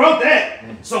don't know who wrote that,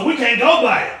 so we can't go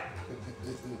by it.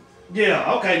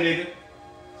 Yeah, okay, nigga.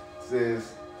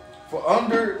 says, for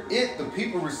under it the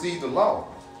people received the law.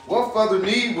 What further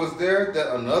need was there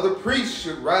that another priest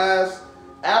should rise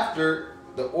after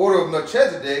the order of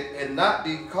Melchizedek and not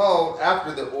be called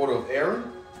after the order of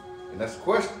Aaron? And that's the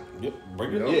question. Yep,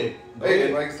 bring You know? Yeah.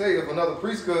 Hey, like I say, if another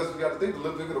priest, because we got to think the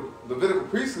Levitical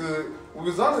priesthood, we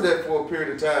was under that for a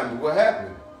period of time, but what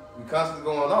happened? We constantly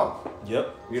going off.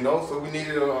 Yep. You know, so we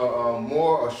needed a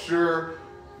more assured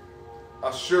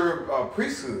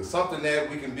priesthood, something that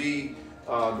we can be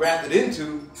grafted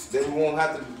into, that we won't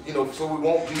have to, you know, so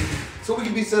we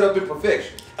can be set up in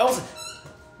perfection. That was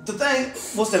the thing.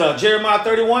 What's that? Jeremiah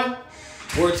 31,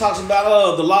 where it talks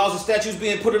about the laws and statutes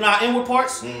being put in our inward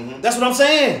parts. That's what I'm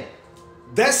saying.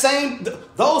 Those same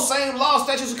laws,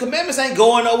 statutes, and commandments ain't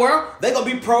going nowhere. They're gonna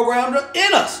be programmed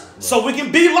in us, so we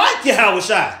can be like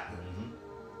Yahawashi.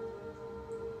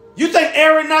 You think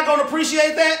Aaron not gonna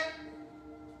appreciate that?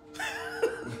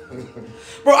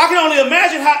 Bro, I can only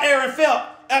imagine how Aaron felt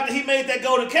after he made that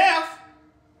golden calf.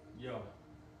 Yo.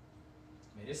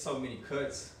 Man, there's so many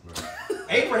cuts.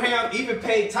 Abraham even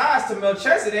paid tithes to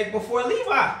Melchizedek before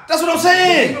Levi. That's what I'm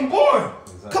saying. He wasn't even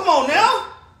born. Come on now.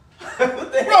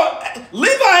 What the hell? Bro,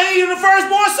 Levi ain't even the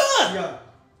firstborn son. Yeah.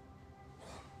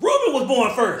 Reuben was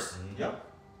born first. Yep.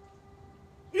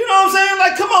 You know what I'm saying?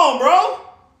 Like, come on, bro.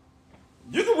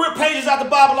 You can rip pages out the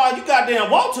Bible all you goddamn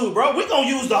want to, bro. We gonna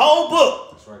use the whole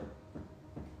book. That's right.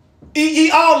 Eat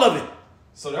ye all of it.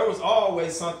 So there was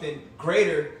always something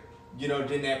greater, you know,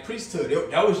 than that priesthood.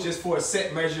 That was just for a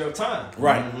set measure of time.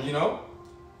 Right. You know?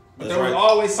 But That's there was right.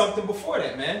 always something before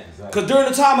that, man. Because during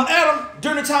the time of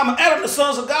Adam, the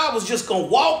sons of God was just gonna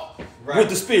walk with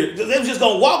the Spirit. They was just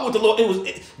gonna walk with the Lord.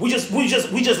 We just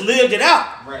lived it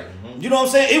out. Right. You know what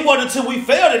I'm saying? It wasn't until we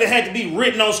fell that it had to be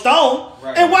written on stone.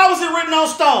 Right. And why was it written on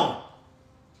stone?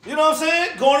 You know what I'm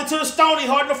saying? Going into the stony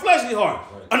heart and the fleshly heart.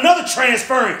 Right. Another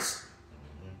transference.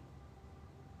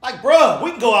 Like, bruh,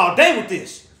 we can go all day with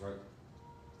this. That's right.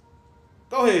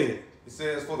 Go ahead. It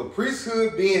says, for the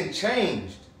priesthood being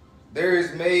changed, there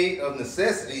is made of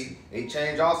necessity a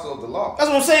change also of the law.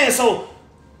 That's what I'm saying. So,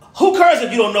 who cares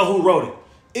if you don't know who wrote it?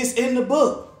 It's in the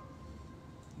book.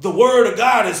 The word of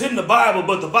God is in the Bible,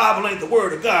 but the Bible ain't the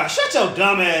word of God. Shut your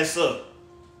dumb ass up.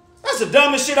 That's the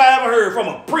dumbest shit I ever heard from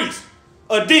a priest,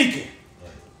 a deacon.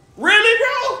 Really,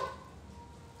 bro?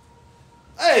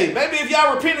 Hey, maybe if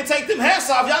y'all repent and take them hats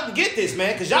off, y'all can get this,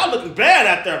 man, because y'all looking bad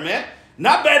out there, man.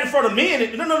 Not bad in front of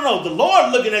me. No. The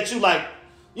Lord looking at you like,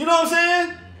 you know what I'm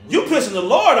saying? You pissing the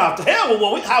Lord off. To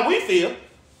hell with how we feel.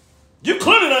 You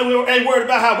clearly ain't worried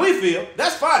about how we feel.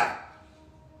 That's fine.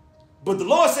 But the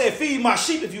Lord said, feed my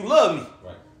sheep if you love me.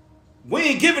 Right. We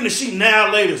ain't giving the sheep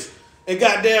now laters and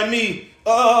goddamn me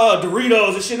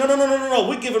Doritos and shit. No.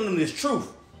 We giving them this truth.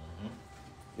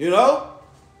 You know?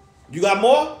 You got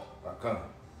more?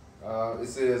 It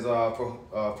says, of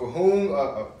whom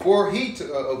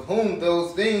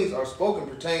those things are spoken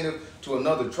pertaining to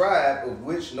another tribe, of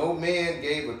which no man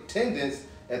gave attendance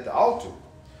at the altar.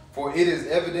 For it is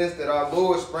evidence that our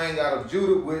Lord sprang out of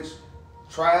Judah, which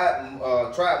tribe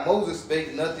Moses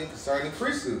spake nothing concerning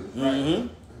priesthood. Mm-hmm.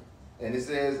 And it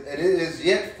says, and it is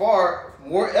yet far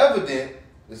more evident,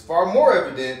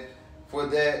 for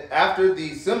that after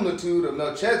the similitude of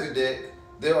Melchizedek,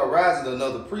 there arises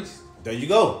another priest. There you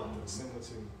go.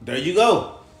 There you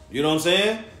go. You know what I'm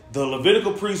saying? The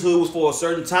Levitical priesthood was for a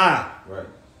certain time. Right.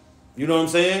 You know what I'm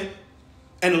saying?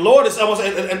 And the Lord is almost,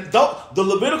 the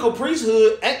Levitical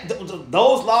priesthood,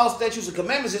 those laws, statutes, and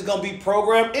commandments is going to be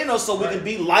programmed in us so we can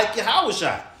be like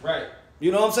Yahawashi. Right.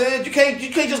 You know what I'm saying? You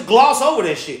can't just gloss over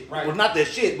that shit. Right. Well, not that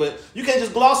shit, but you can't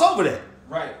just gloss over that.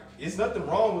 Right. It's nothing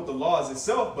wrong with the laws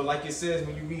itself, but like it says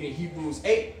when you read in Hebrews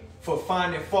 8, for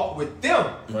finding fault with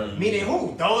them. Right. Meaning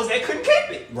who? Those that couldn't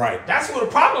keep it. Right. That's where the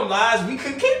problem lies. We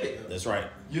couldn't keep it. That's right.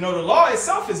 You know, the law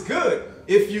itself is good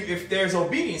if there's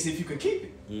obedience, if you can keep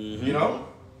it. Mm-hmm. You know?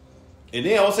 And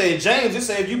then I will say in James, it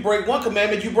says if you break one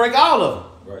commandment, you break all of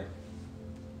them. Right.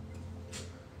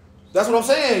 That's what I'm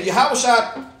saying.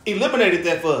 Yahawashi eliminated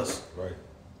that for us. Right.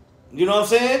 You know what I'm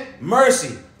saying?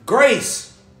 Mercy,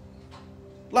 grace.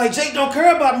 Like Jake don't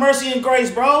care about mercy and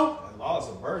grace, bro. The law is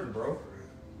a burden, bro.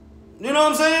 You know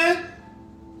what I'm saying?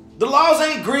 The laws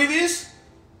ain't grievous.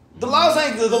 The laws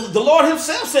ain't, the Lord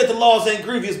himself said the laws ain't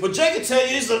grievous, but Jake can tell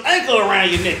you it's an anchor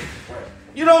around your neck.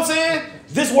 You know what I'm saying?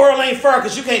 This world ain't fair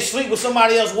because you can't sleep with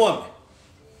somebody else's woman.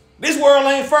 This world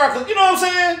ain't fair because, you know what I'm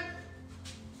saying?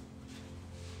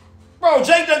 Bro,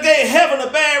 Jake done gave heaven a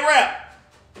bad rap.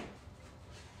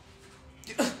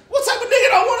 What type of nigga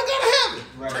don't want to go to heaven?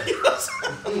 Right. You know what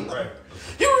I'm saying? Right.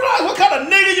 You realize what kind of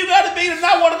nigga you got to be to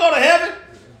not want to go to heaven?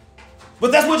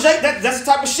 But that's what Jake, that's the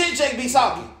type of shit Jake be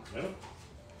talking. Yeah.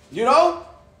 You know?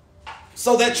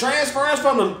 So that transference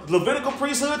from the Levitical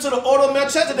priesthood to the order of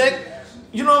Melchizedek,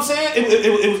 you know what I'm saying?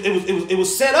 It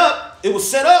was set up. It was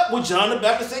set up with John the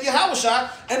Baptist and Yahawashi.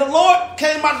 And the Lord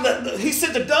came out, he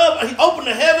sent the dove, he opened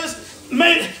the heavens, he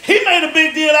made a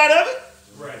big deal out of it.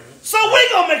 Right. So we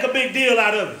gonna make a big deal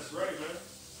out of it. That's right, man.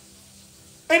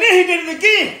 And then he did it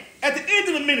again at the end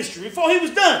of the ministry before he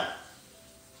was done.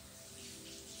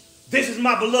 This is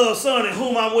my beloved son in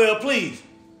whom I'm well pleased.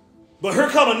 But here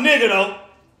come a nigga though.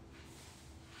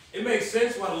 It makes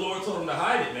sense why the Lord told him to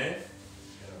hide it, man.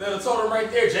 They'd have told him right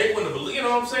there, Jake wouldn't have believed, you know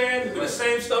what I'm saying? It was the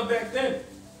same stuff back then.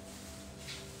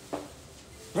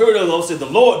 Here it is, said the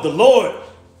Lord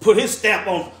put his stamp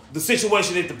on the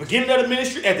situation at the beginning of the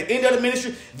ministry, at the end of the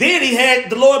ministry. Then he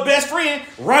had the Lord's best friend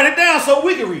write it down so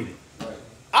we can read it. Right.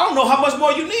 I don't know how much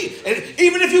more you need. And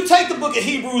even if you take the book of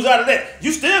Hebrews out of that,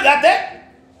 you still got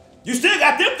that. You still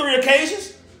got them 3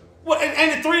 occasions. Well,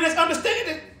 and the 3 that's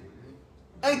understanding.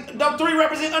 Ain't them 3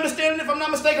 represent understanding, if I'm not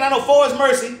mistaken. I know 4 is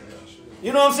mercy.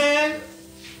 You know what I'm saying?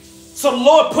 So the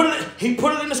Lord put it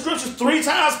in the scriptures 3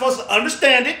 times for us to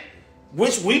understand it,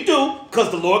 which we do,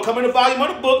 because the Lord come in the volume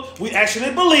of the book. We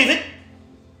actually believe it.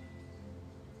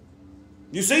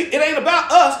 You see, it ain't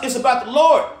about us, it's about the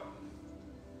Lord.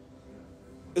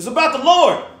 It's about the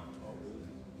Lord.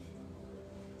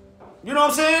 You know what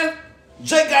I'm saying?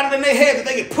 Jake got it in their head that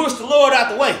they can push the Lord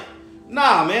out the way.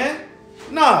 Nah, man.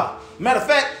 Nah. Matter of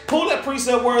fact, pull that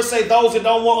precept where it say those that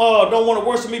don't want to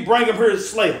worship me, bring them here to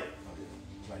slay them.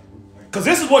 Because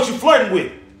this is what you flirting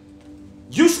with.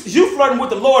 You flirting with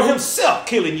the Lord himself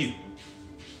killing you.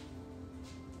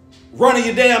 Running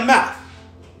your damn mouth.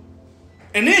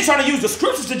 And then trying to use the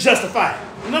scriptures to justify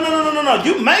it. No.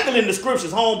 You mangling the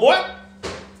scriptures, homeboy.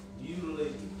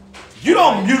 You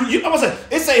don't, I'm gonna say,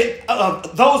 it say,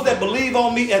 those that believe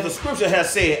on me, as the scripture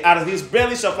has said, out of his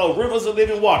belly shall flow rivers of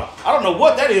living water. I don't know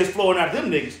what that is flowing out of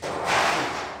them niggas.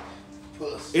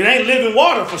 It ain't living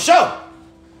water for sure.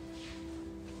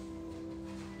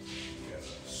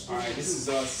 All right, this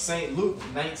is St. Luke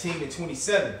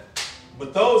 19:27.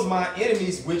 But those my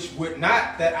enemies which would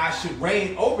not that I should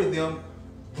reign over them,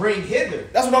 bring hither.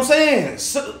 That's what I'm saying.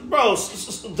 Bro,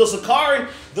 the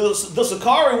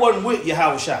Sakari wasn't with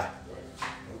Yahawashi.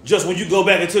 Just when you go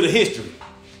back into the history.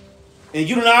 And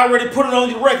you done already put it on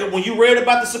your record. When you read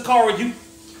about the Sakari, you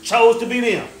chose to be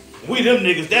them. We them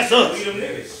niggas, that's us. We them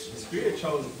niggas. The Spirit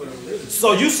chose to put them with us.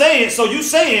 So you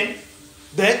saying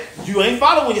that you ain't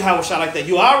following Yahawashi like that.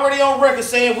 You already on record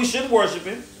saying we shouldn't worship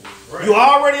him. Right. You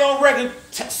already on record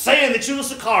saying that you the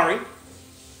Sakari.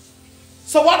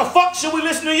 So why the fuck should we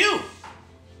listen to you?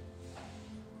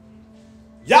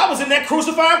 Y'all was in that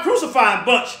crucifying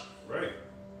bunch. Right.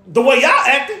 The way y'all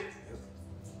acting.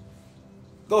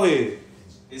 Go ahead.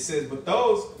 It says, but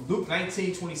those, Luke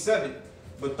 19:27,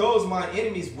 but those my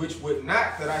enemies which would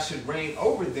not that I should reign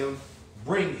over them,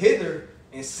 bring hither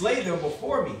and slay them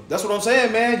before me. That's what I'm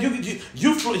saying, man.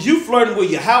 You flirting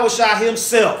with Yahawashi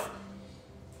himself.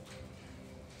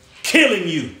 Killing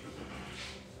you.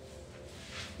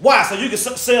 Why? So you can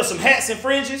sell some hats and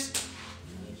fringes?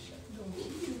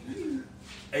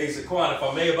 Hey, Zaquan, if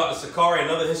I may, about the Sicarii,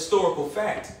 another historical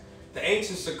fact. The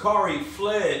ancient Sicarii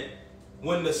fled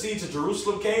when the siege of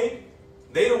Jerusalem came.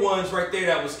 They the ones right there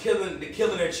that was killing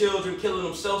their children, killing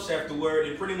themselves afterward,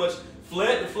 and pretty much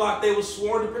fled the flock they were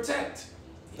sworn to protect.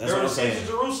 That's what I'm saying. During the siege of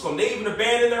Jerusalem, they even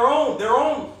abandoned their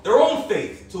own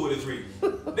faith to a degree.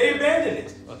 They abandoned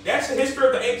it. That's the history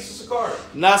of the ancient Sicarii.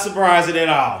 Not surprising at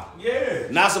all. Yeah.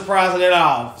 Not surprising at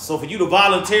all. So for you to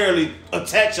voluntarily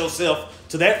attach yourself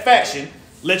to that faction,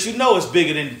 let you know it's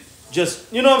bigger than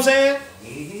just, you know what I'm saying?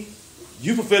 Mm-hmm.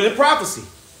 You fulfilling prophecy.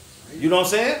 You know what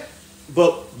I'm saying?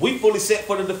 But we fully set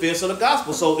for the defense of the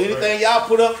gospel. So anything y'all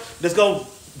put up that's going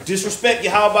to disrespect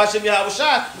Yahawashi,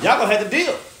 y'all going to have to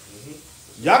deal.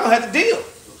 Y'all going to have to deal.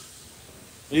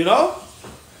 You know?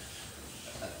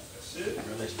 That's it.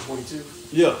 Revelation 22.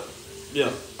 Yeah.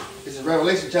 Yeah. This is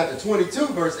Revelation chapter 22,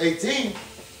 verse 18.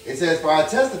 It says, for I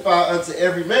testify unto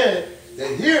every man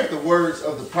that heareth the words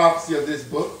of the prophecy of this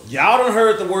book. Y'all done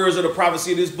heard the words of the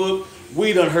prophecy of this book.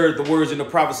 We done heard the words in the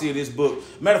prophecy of this book.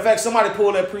 Matter of fact, somebody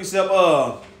pulled that precept,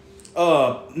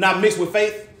 not mixed with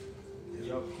faith.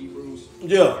 Yup, Hebrews.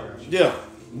 Yeah, yeah.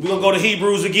 We're going to go to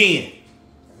Hebrews again.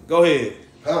 Go ahead.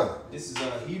 This is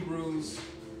Hebrews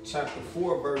chapter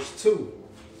 4, verse 2.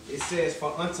 It says,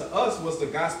 for unto us was the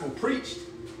gospel preached,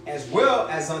 as well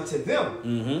as unto them.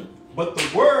 Mm-hmm. But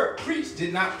the word preached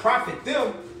did not profit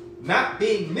them, not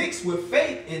being mixed with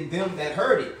faith in them that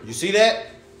heard it. You see that?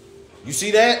 You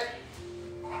see that?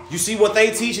 You see what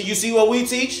they teach and you see what we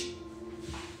teach?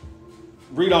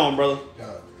 Read on, brother.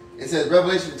 It says,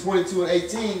 Revelation 22 and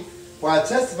 18, for I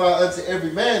testify unto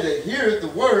every man that heareth the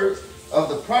words of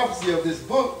the prophecy of this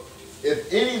book,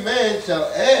 if any man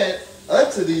shall add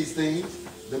unto these things,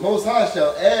 the Most High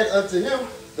shall add unto him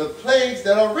the plagues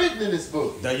that are written in this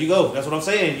book. There you go. That's what I'm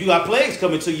saying. You got plagues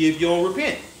coming to you if you don't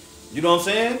repent. You know what I'm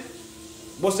saying?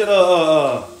 What's that,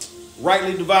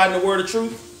 rightly dividing the word of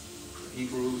truth?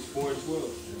 Hebrews 4 and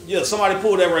 12. Yeah, somebody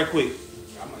pull that right quick.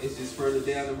 It's just further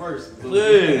down the verse. Yeah.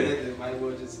 It might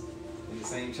well just in the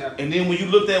same chapter. And then when you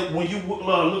look that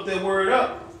word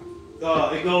up,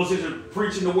 it goes into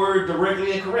preaching the word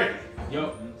directly and correctly.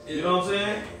 Yup. You know what I'm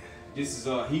saying? This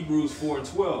is Hebrews 4 and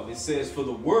 12. It says, for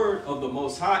the word of the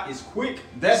Most High is quick.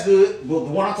 That's good. But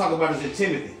the one I'm talking about is in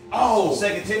Timothy. Oh,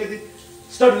 2 Timothy.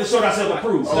 Study to show thyself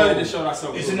approved. Study to show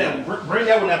thyself approved. It's in that. Bring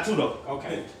that one out too, though.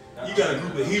 Okay. You got a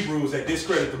group of Hebrews that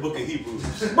discredit the book of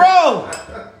Hebrews. Bro!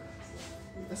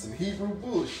 That's some Hebrew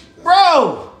bullshit.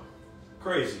 Bro!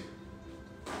 Crazy.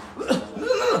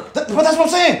 No. But that's what I'm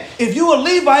saying. If you a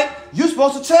Levite, you're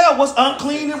supposed to tell what's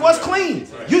unclean and what's clean.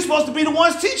 You're supposed to be the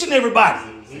ones teaching everybody.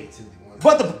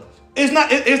 But it's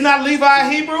not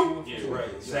Levi Hebrew. Yeah, right.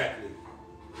 Exactly.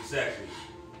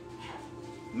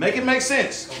 Make it make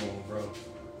sense. Come on, bro.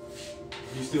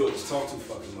 You still just talk too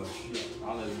fucking much.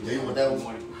 I'll let Yeah, you want that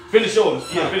one? Finish yours.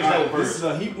 Yeah, finish that one This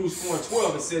first. is Hebrews 4 and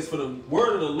 12. It says, for the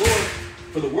word of the Lord,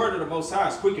 for the word of the Most High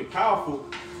is quick and powerful,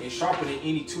 and sharper than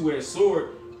any two-edged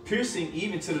sword, piercing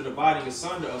even to the dividing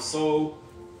asunder of soul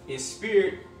and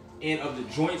spirit, and of the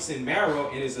joints and marrow,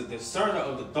 and is a discerner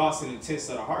of the thoughts and intents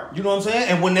of the heart. You know what I'm saying?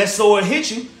 And when that sword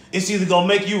hits you, it's either going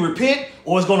to make you repent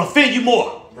or it's going to offend you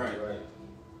more. Right.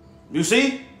 You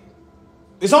see?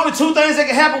 There's only two things that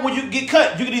can happen when you get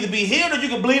cut. You can either be healed or you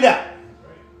can bleed out.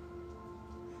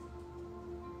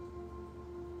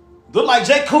 Look like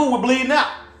J. Cool with bleeding out.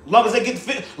 Long as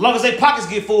their pockets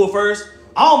get full first.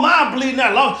 I don't mind bleeding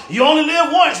out. You only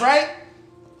live once, right?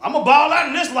 I'm going to ball out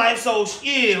in this life, so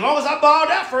yeah, as long as I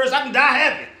balled out first, I can die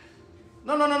happy.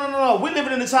 No. We're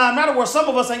living in a time now where some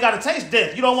of us ain't got to taste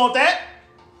death. You don't want that?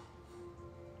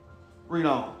 Read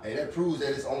on. Hey, that proves that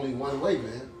it's only one way,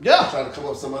 man. Yeah. Trying to come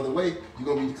up some other way, you're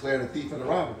going to be declared a thief and a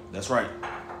robber. That's right.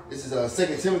 This is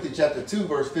 2 Timothy chapter 2,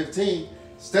 verse 15.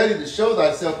 Study to show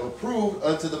thyself approved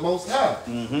unto the Most High,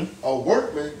 a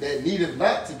workman that needeth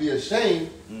not to be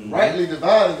ashamed, rightly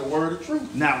dividing the word of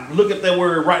truth. Now, look at that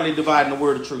word, rightly dividing the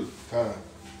word of truth.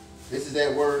 This is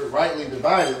that word, rightly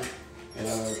dividing. And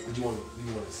you want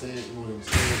to say it? You want him to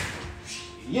say it?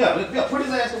 Yeah, put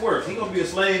his ass to work. He gonna be a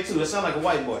slave too. That sound like a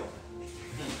white boy.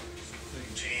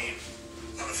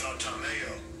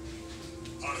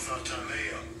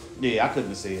 Yeah, I couldn't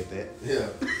have said that. Yeah.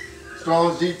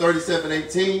 Strong's G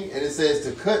 37:18, and it says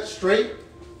to cut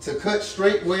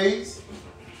straight ways,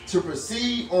 to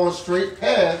proceed on straight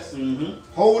paths,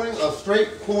 holding a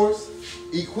straight course,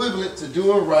 equivalent to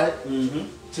doing right,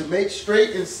 to make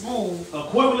straight and smooth.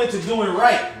 Equivalent to doing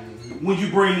right when you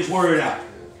bring this word out.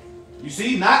 You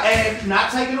see, not add,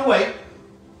 not taking away.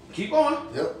 Keep going.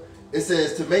 Yep. It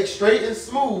says to make straight and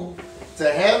smooth,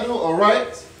 to handle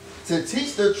aright, to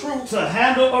teach the truth. To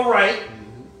handle aright.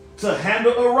 To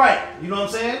handle aright. You know what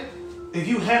I'm saying? If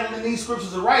you handling these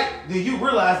scriptures aright, then you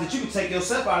realize that you can take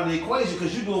yourself out of the equation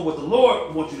because you're doing what the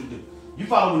Lord wants you to do. You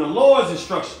following the Lord's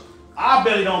instruction. Our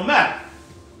belly don't matter.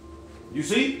 You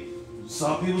see?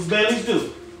 Some people's bellies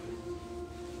do.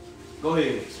 Go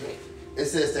ahead. It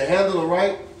says to handle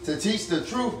aright, to teach the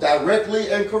truth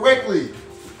directly and correctly.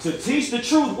 To teach the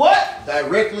truth what?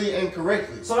 Directly and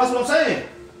correctly. So that's what I'm saying.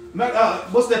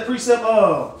 What's that precept?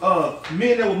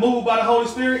 Men that were moved by the Holy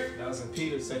Spirit. That was in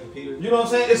Peter, 2 Peter. You know what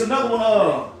I'm saying? It's another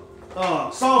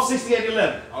one. Psalm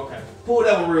 68:11. Okay. Pull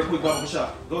that one real quick, Baba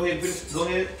Bashar. Go ahead, finish. Go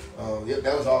ahead. Yep,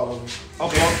 that was all of them.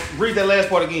 Okay, read that last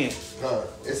part again.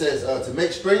 It says to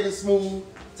make straight and smooth,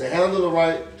 to handle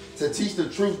aright, to teach the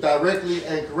truth directly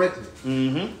and correctly.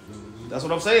 That's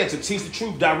what I'm saying. To teach the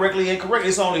truth directly and correctly.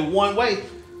 It's only one way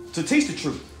to teach the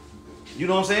truth. You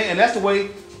know what I'm saying? And that's the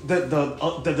way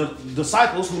the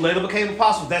disciples who later became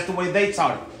apostles, that's the way they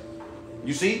taught it.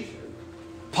 You see?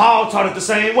 Paul taught it the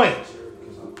same way.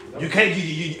 You can't,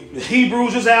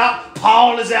 Hebrews is out,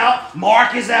 Paul is out,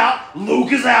 Mark is out,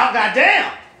 Luke is out,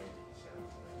 goddamn.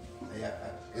 Yeah,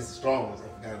 it's a strong one.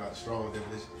 I forgot about the strong one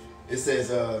definition. It says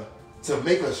to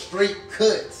make a straight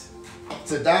cut,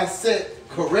 to dissect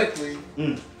correctly,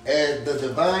 and the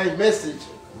divine message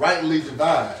rightly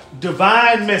divide.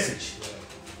 Divine message.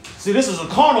 See, this is a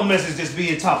carnal message that's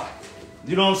being taught.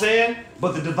 You know what I'm saying?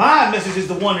 But the divine message is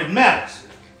the one that matters.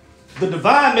 The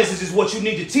divine message is what you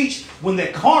need to teach when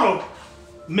that carnal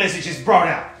message is brought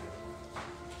out.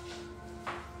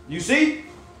 You see?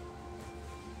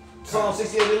 Psalm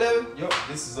 68:11. Yep,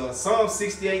 this is Psalm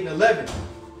 68:11.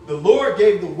 The Lord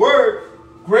gave the word,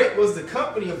 great was the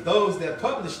company of those that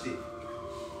published it.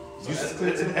 So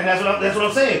that's what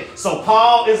I'm saying. So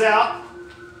Paul is out.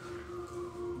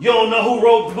 You don't know who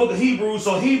wrote the book of Hebrews,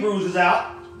 so Hebrews is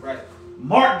out. Right.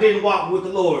 Mark didn't walk with the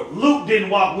Lord. Luke didn't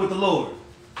walk with the Lord.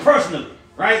 Personally,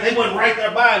 right? They wasn't right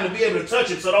there by him to be able to touch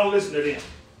him, so don't listen to them.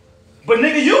 But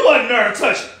nigga, you wasn't there to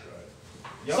touch him.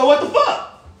 Yep. So what the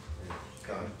fuck?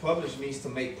 Publish means to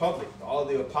make public. All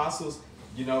the apostles,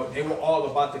 you know, they were all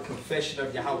about the confession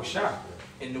of Yahawashi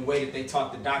in the way that they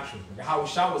taught the doctrine.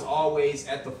 Yahawashi was always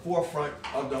at the forefront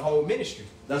of the whole ministry.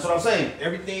 That's what I'm saying.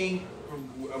 Everything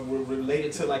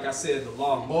related to, like I said, the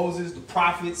law of Moses, the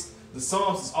prophets, the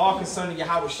Psalms is all concerning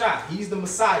Yahawashi. He's the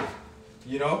Messiah,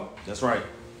 you know? That's right.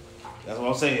 That's what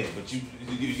I'm saying. But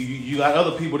you got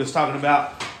other people that's talking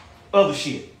about other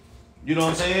shit. You know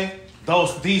what I'm saying?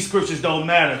 These scriptures don't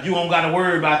matter. You don't got to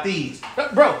worry about these.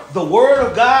 Bro, the word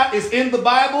of God is in the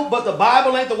Bible, but the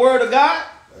Bible ain't the word of God?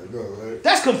 I know, right?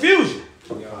 That's confusion.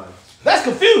 Yeah. That's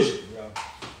confusion. Yeah.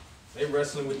 They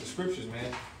wrestling with the scriptures,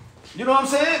 man. You know what I'm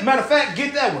saying? Matter of fact,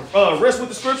 get that one. Rest with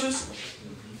the scriptures,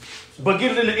 but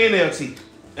get it in the NLT.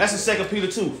 That's in 2 Peter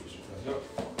 2.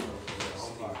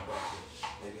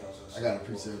 I got a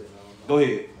precept. Go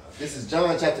ahead. This is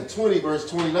John chapter 20, verse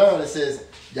 29. It says,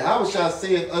 Yahawashi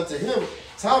saith unto him,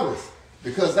 Thomas,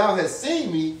 because thou hast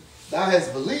seen me, thou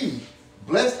hast believed.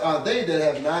 Blessed are they that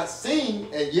have not seen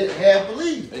and yet have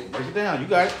believed. Hey, break it down. You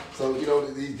got it. So, you know,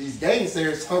 these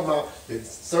gainsayers talking about that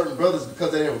certain brothers,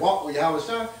 because they didn't walk with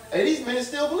Yahawashi, hey, these men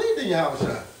still believed in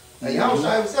Yahawashi. And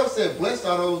Yahawashi himself said, blessed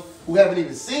are those who haven't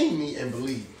even seen me and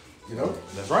believe. You know?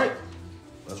 That's right.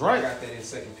 That's I right. got that in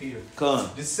 2 Peter. Come.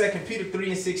 This is 2 Peter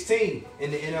 3:16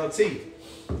 in the NLT.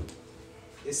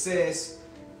 It says,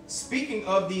 speaking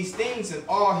of these things in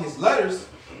all his letters,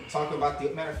 talking about the,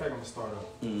 matter of fact, I'm going to start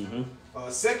up.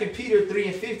 2 Peter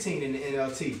 3:15 in the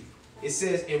NLT. It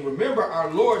says, and remember our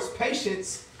Lord's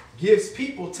patience gives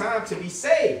people time to be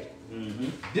saved.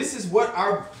 This is what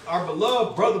our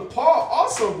beloved brother Paul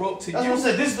also wrote to That's you. what I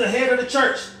said. This is the head of the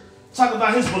church. Talking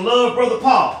about his beloved brother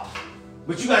Paul.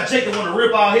 But you got Jacob want to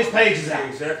rip all his pages out.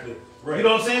 Exactly. Right. You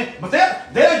know what I'm saying? But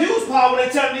they'll use Paul when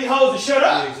they tell these hoes to shut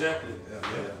up. Exactly.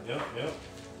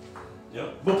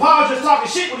 Yep. But Paul just talking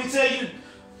shit when he tell you,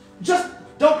 just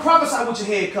don't prophesy with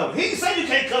your head covered. He didn't say you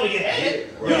can't cover your head.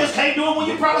 You just can't do it when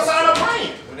you prophesy or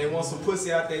praying. When they want some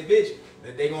pussy out that bitch,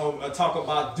 that they gonna talk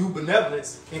about due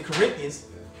benevolence in Corinthians,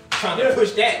 trying to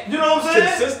push that. You know what I'm to the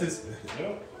saying? sisters.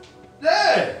 Yeah.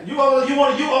 That's what I'm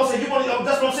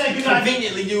saying. You're not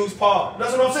Conveniently use Paul.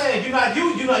 That's what I'm saying. You're not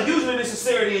using it in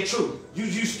sincerity and truth.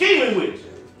 You scheming with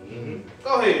it.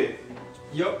 Go ahead.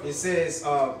 Yup. It says,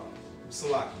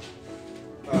 Salaki.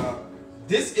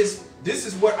 this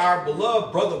is what our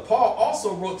beloved brother Paul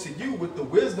also wrote to you with the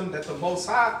wisdom that the Most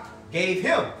High gave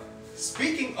him,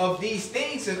 speaking of these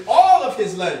things in all of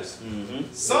his letters.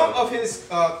 Some of his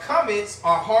comments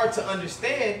are hard to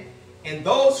understand, and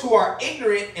those who are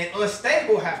ignorant and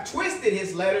unstable have twisted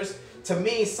his letters to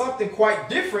mean something quite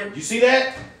different. You see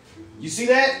that? You see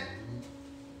that?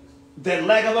 That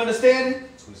lack of understanding?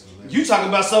 You talking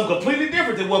about something completely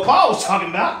different than what Paul was talking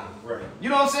about. Right. You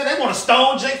know what I'm saying? They want to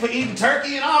stone Jake for eating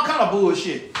turkey and all kind of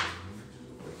bullshit.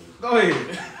 Go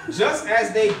ahead. Just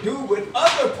as they do with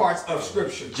other parts of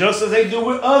Scripture. Just as they do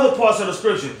with other parts of the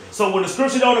Scripture. So when the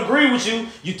Scripture don't agree with you,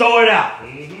 you throw it out.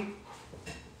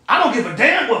 I don't give a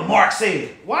damn what Mark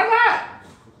said. Why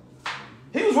not?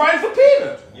 He was writing for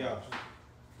Peter. Yeah.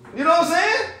 You know what I'm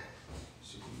saying?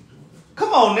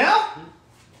 Come on now.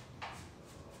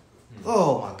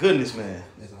 Oh my goodness, man.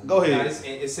 Go ahead. Now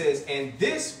it says, and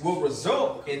this will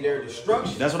result in their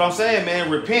destruction. That's what I'm saying,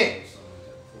 man. Repent.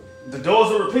 The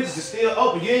doors of repentance is still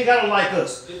open. You ain't got to like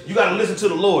us. You got to listen to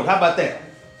the Lord. How about that?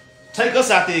 Take us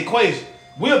out the equation.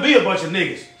 We'll be a bunch of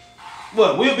niggas.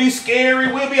 What? We'll be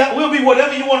scary. We'll be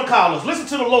whatever you want to call us. Listen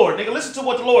to the Lord, nigga. Listen to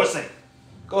what the Lord say.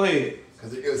 Go ahead.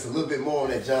 Because it was a little bit more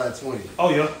on that John 20. Oh,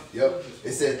 yeah. Yep.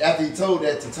 It says, after he told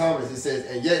that to Thomas, it says,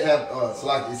 and yet have,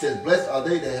 it says, blessed are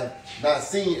they that have not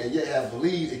seen and yet have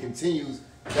believed. It continues,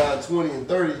 John 20 and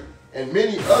 30. And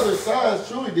many other signs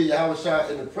truly did Yahawashi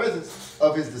in the presence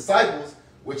of his disciples,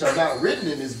 which are not written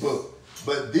in this book.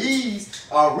 But these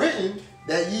are written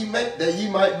that ye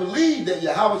might believe that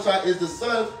Yahawashi is the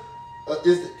Son,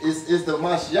 is the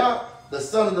Mashiach, the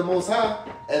Son of the Most High,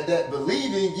 and that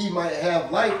believing ye might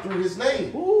have life through his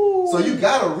name. Ooh. So you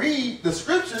gotta read the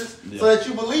scriptures so that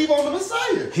you believe on the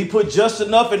Messiah. He put just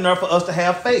enough in there for us to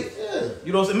have faith. Yeah.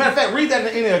 You know what I'm saying? Matter of fact, read that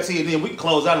in the NLT and then we can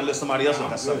close out and let somebody else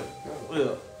look at something.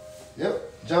 Yeah.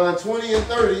 Yep. John 20 and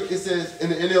 30, it says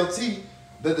in the NLT,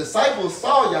 the disciples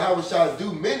saw Yahawashi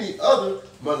do many other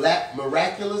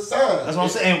miraculous signs. That's what I'm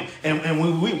saying. And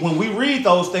when we read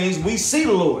those things, we see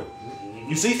the Lord.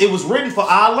 You see, it was written for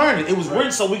our learning. It was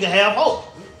written so we can have hope.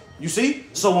 You see?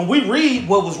 So when we read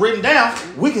what was written down,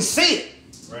 we can see it.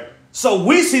 Right. So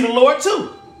we see the Lord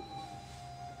too.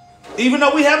 Even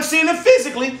though we haven't seen him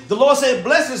physically, the Lord said,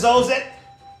 blesses those that,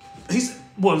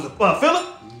 what was it, Philip?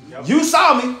 Yep. You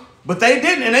saw me, but they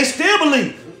didn't, and they still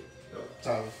believe.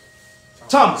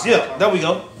 Thomas, yeah, there we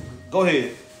go. Go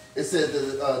ahead. It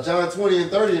says, John 20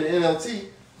 and 30 in the NLT,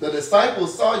 the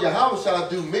disciples saw Yahawashi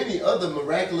do many other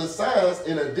miraculous signs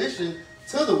in addition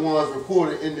to the ones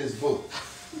recorded in this book.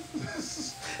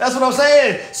 That's what I'm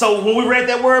saying. So when we read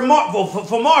that word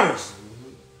for martyrs,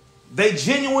 they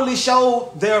genuinely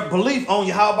showed their belief on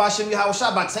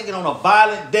Yahawashi by taking on a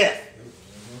violent death.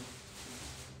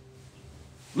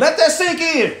 Let that sink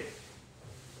in.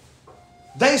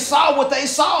 They saw what they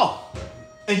saw.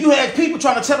 And you had people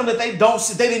trying to tell them that they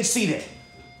didn't see that.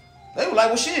 They were like,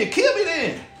 well, shit, kill me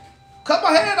then. Cut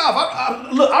my head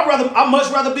off. Look, I'd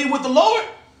much rather be with the Lord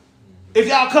if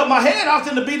y'all cut my head off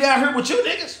than to be down here with you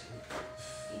niggas.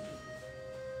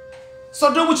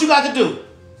 So do what you got to do.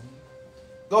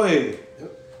 Go ahead.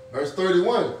 Yep. Verse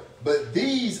 31. But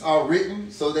these are written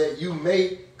so that you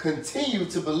may continue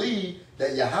to believe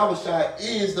that Yahawashi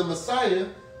is the Messiah,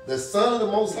 the Son of the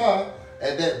Most High,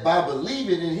 and that by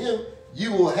believing in him,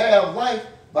 you will have life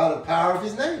by the power of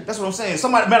his name. That's what I'm saying.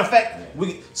 Matter of fact,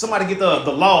 somebody get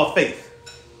the law of faith.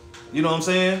 You know what I'm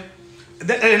saying?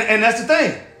 And that's the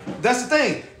thing. That's the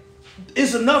thing.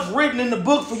 It's enough written in the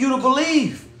book for you to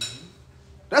believe.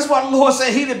 That's why the Lord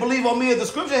said he didn't believe on me as the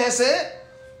scripture has said.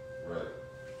 Right.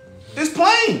 It's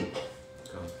plain.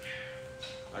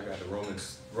 I got the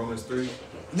Romans 3.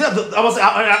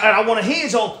 I want to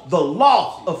hinge on the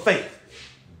law of faith.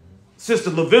 Since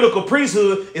the Levitical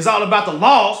priesthood is all about the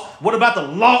laws, what about the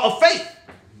law of faith?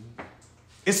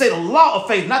 It say the law of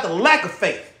faith, not the lack of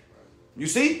faith. You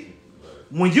see?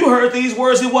 When you heard these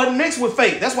words, it wasn't mixed with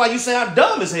faith. That's why you sound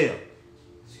dumb as hell.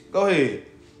 Go ahead.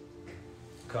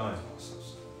 Con.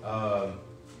 All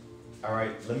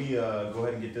right, let me go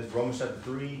ahead and get this. Romans chapter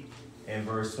 3 and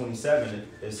verse 27.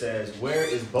 It says, where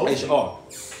is boasting?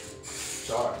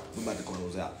 Sorry. We about to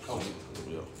close out. Oh,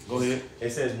 yeah. Go ahead.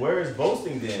 It says, where is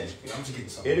boasting then?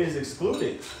 It is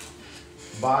excluded.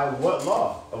 By what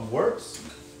law? Of works?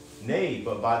 Nay,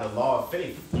 but by the law of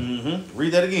faith. Mm-hmm.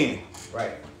 Read that again.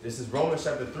 Right. This is Romans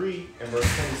chapter 3 and verse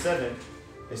 27.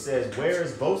 It says, where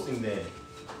is boasting then?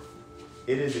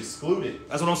 It is excluded.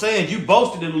 That's what I'm saying. You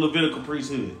boasted in the Levitical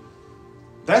priesthood.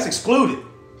 That's excluded.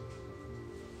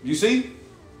 You see?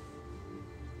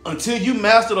 Until you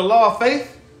master the law of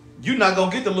faith, you're not going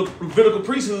to get the Levitical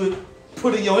priesthood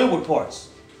put in your inward parts.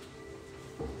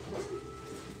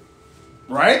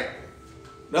 Right?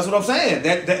 That's what I'm saying.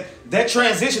 That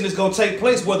transition is gonna take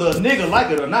place whether a nigga like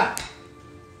it or not.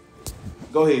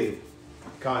 Go ahead.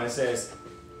 Con, it says,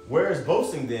 where is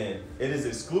boasting then? It is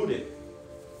excluded.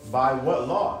 By what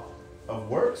law? Of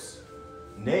works?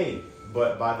 Nay,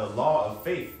 but by the law of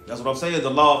faith. That's what I'm saying. The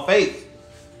law of faith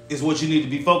is what you need to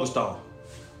be focused on.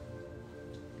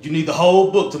 You need the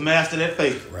whole book to master that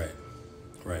faith. Right.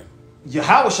 Right.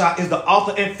 Yahawashi is the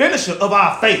author and finisher of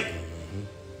our faith.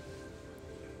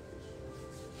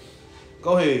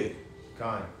 Go ahead.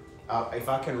 Con, if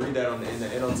I can read that in the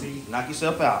NLT. Knock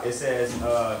yourself out. It says,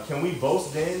 can we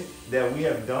boast then that we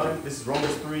have done, this is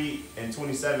Romans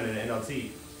 3:27 in the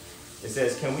NLT. It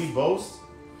says, can we boast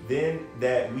then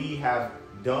that we have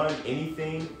done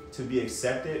anything to be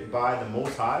accepted by the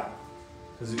Most High?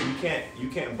 Because you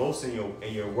can't boast in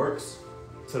your works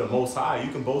to the Most High.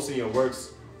 You can boast in your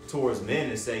works towards men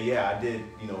and say, yeah, I did,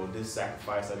 this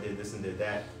sacrifice, I did this and did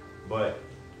that. But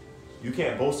you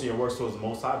can't boast in your works towards the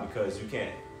Most High because you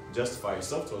can't justify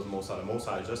yourself towards the Most High. The Most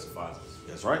High justifies us.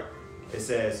 That's right. It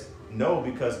says, no,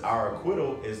 because our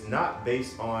acquittal is not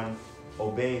based on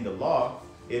obeying the law.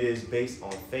 It is based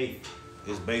on faith.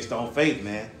 It's based on faith,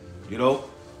 man. Your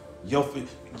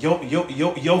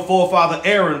forefather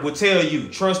Aaron would tell you,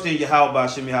 trust in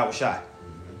Yahawashi.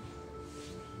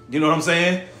 You know what I'm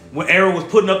saying? When Aaron was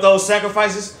putting up those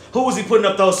sacrifices, who was he putting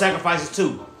up those sacrifices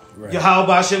to? Right.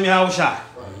 Yahawashi.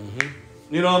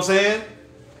 You know what I'm saying?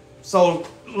 So,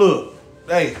 look,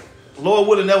 hey, Lord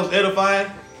willing, that was edifying.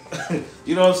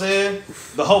 You know what I'm saying?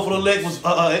 The hopeful elect was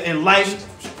enlightened.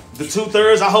 The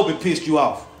 2/3, I hope it pissed you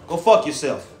off. Go fuck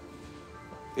yourself.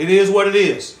 It is what it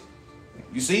is.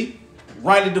 You see?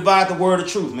 Rightly divide the word of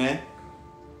truth, man.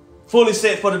 Fully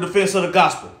set for the defense of the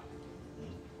gospel.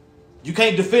 You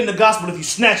can't defend the gospel if you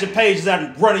snatch your pages out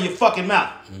and run in your fucking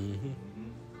mouth.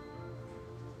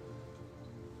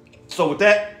 So with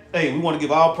that, hey, we want to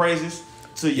give all praises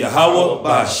to Yahweh,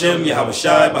 Ba'Hashem,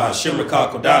 Yahawashi, Ba'Hashem,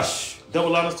 Kodash.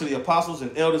 Double honors to the apostles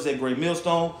and elders at Great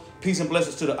Millstone. Peace and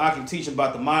blessings to the Akim teaching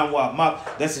about the mind wild mouth.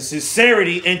 That's the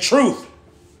sincerity and truth.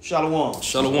 Shalom.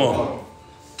 Shalom.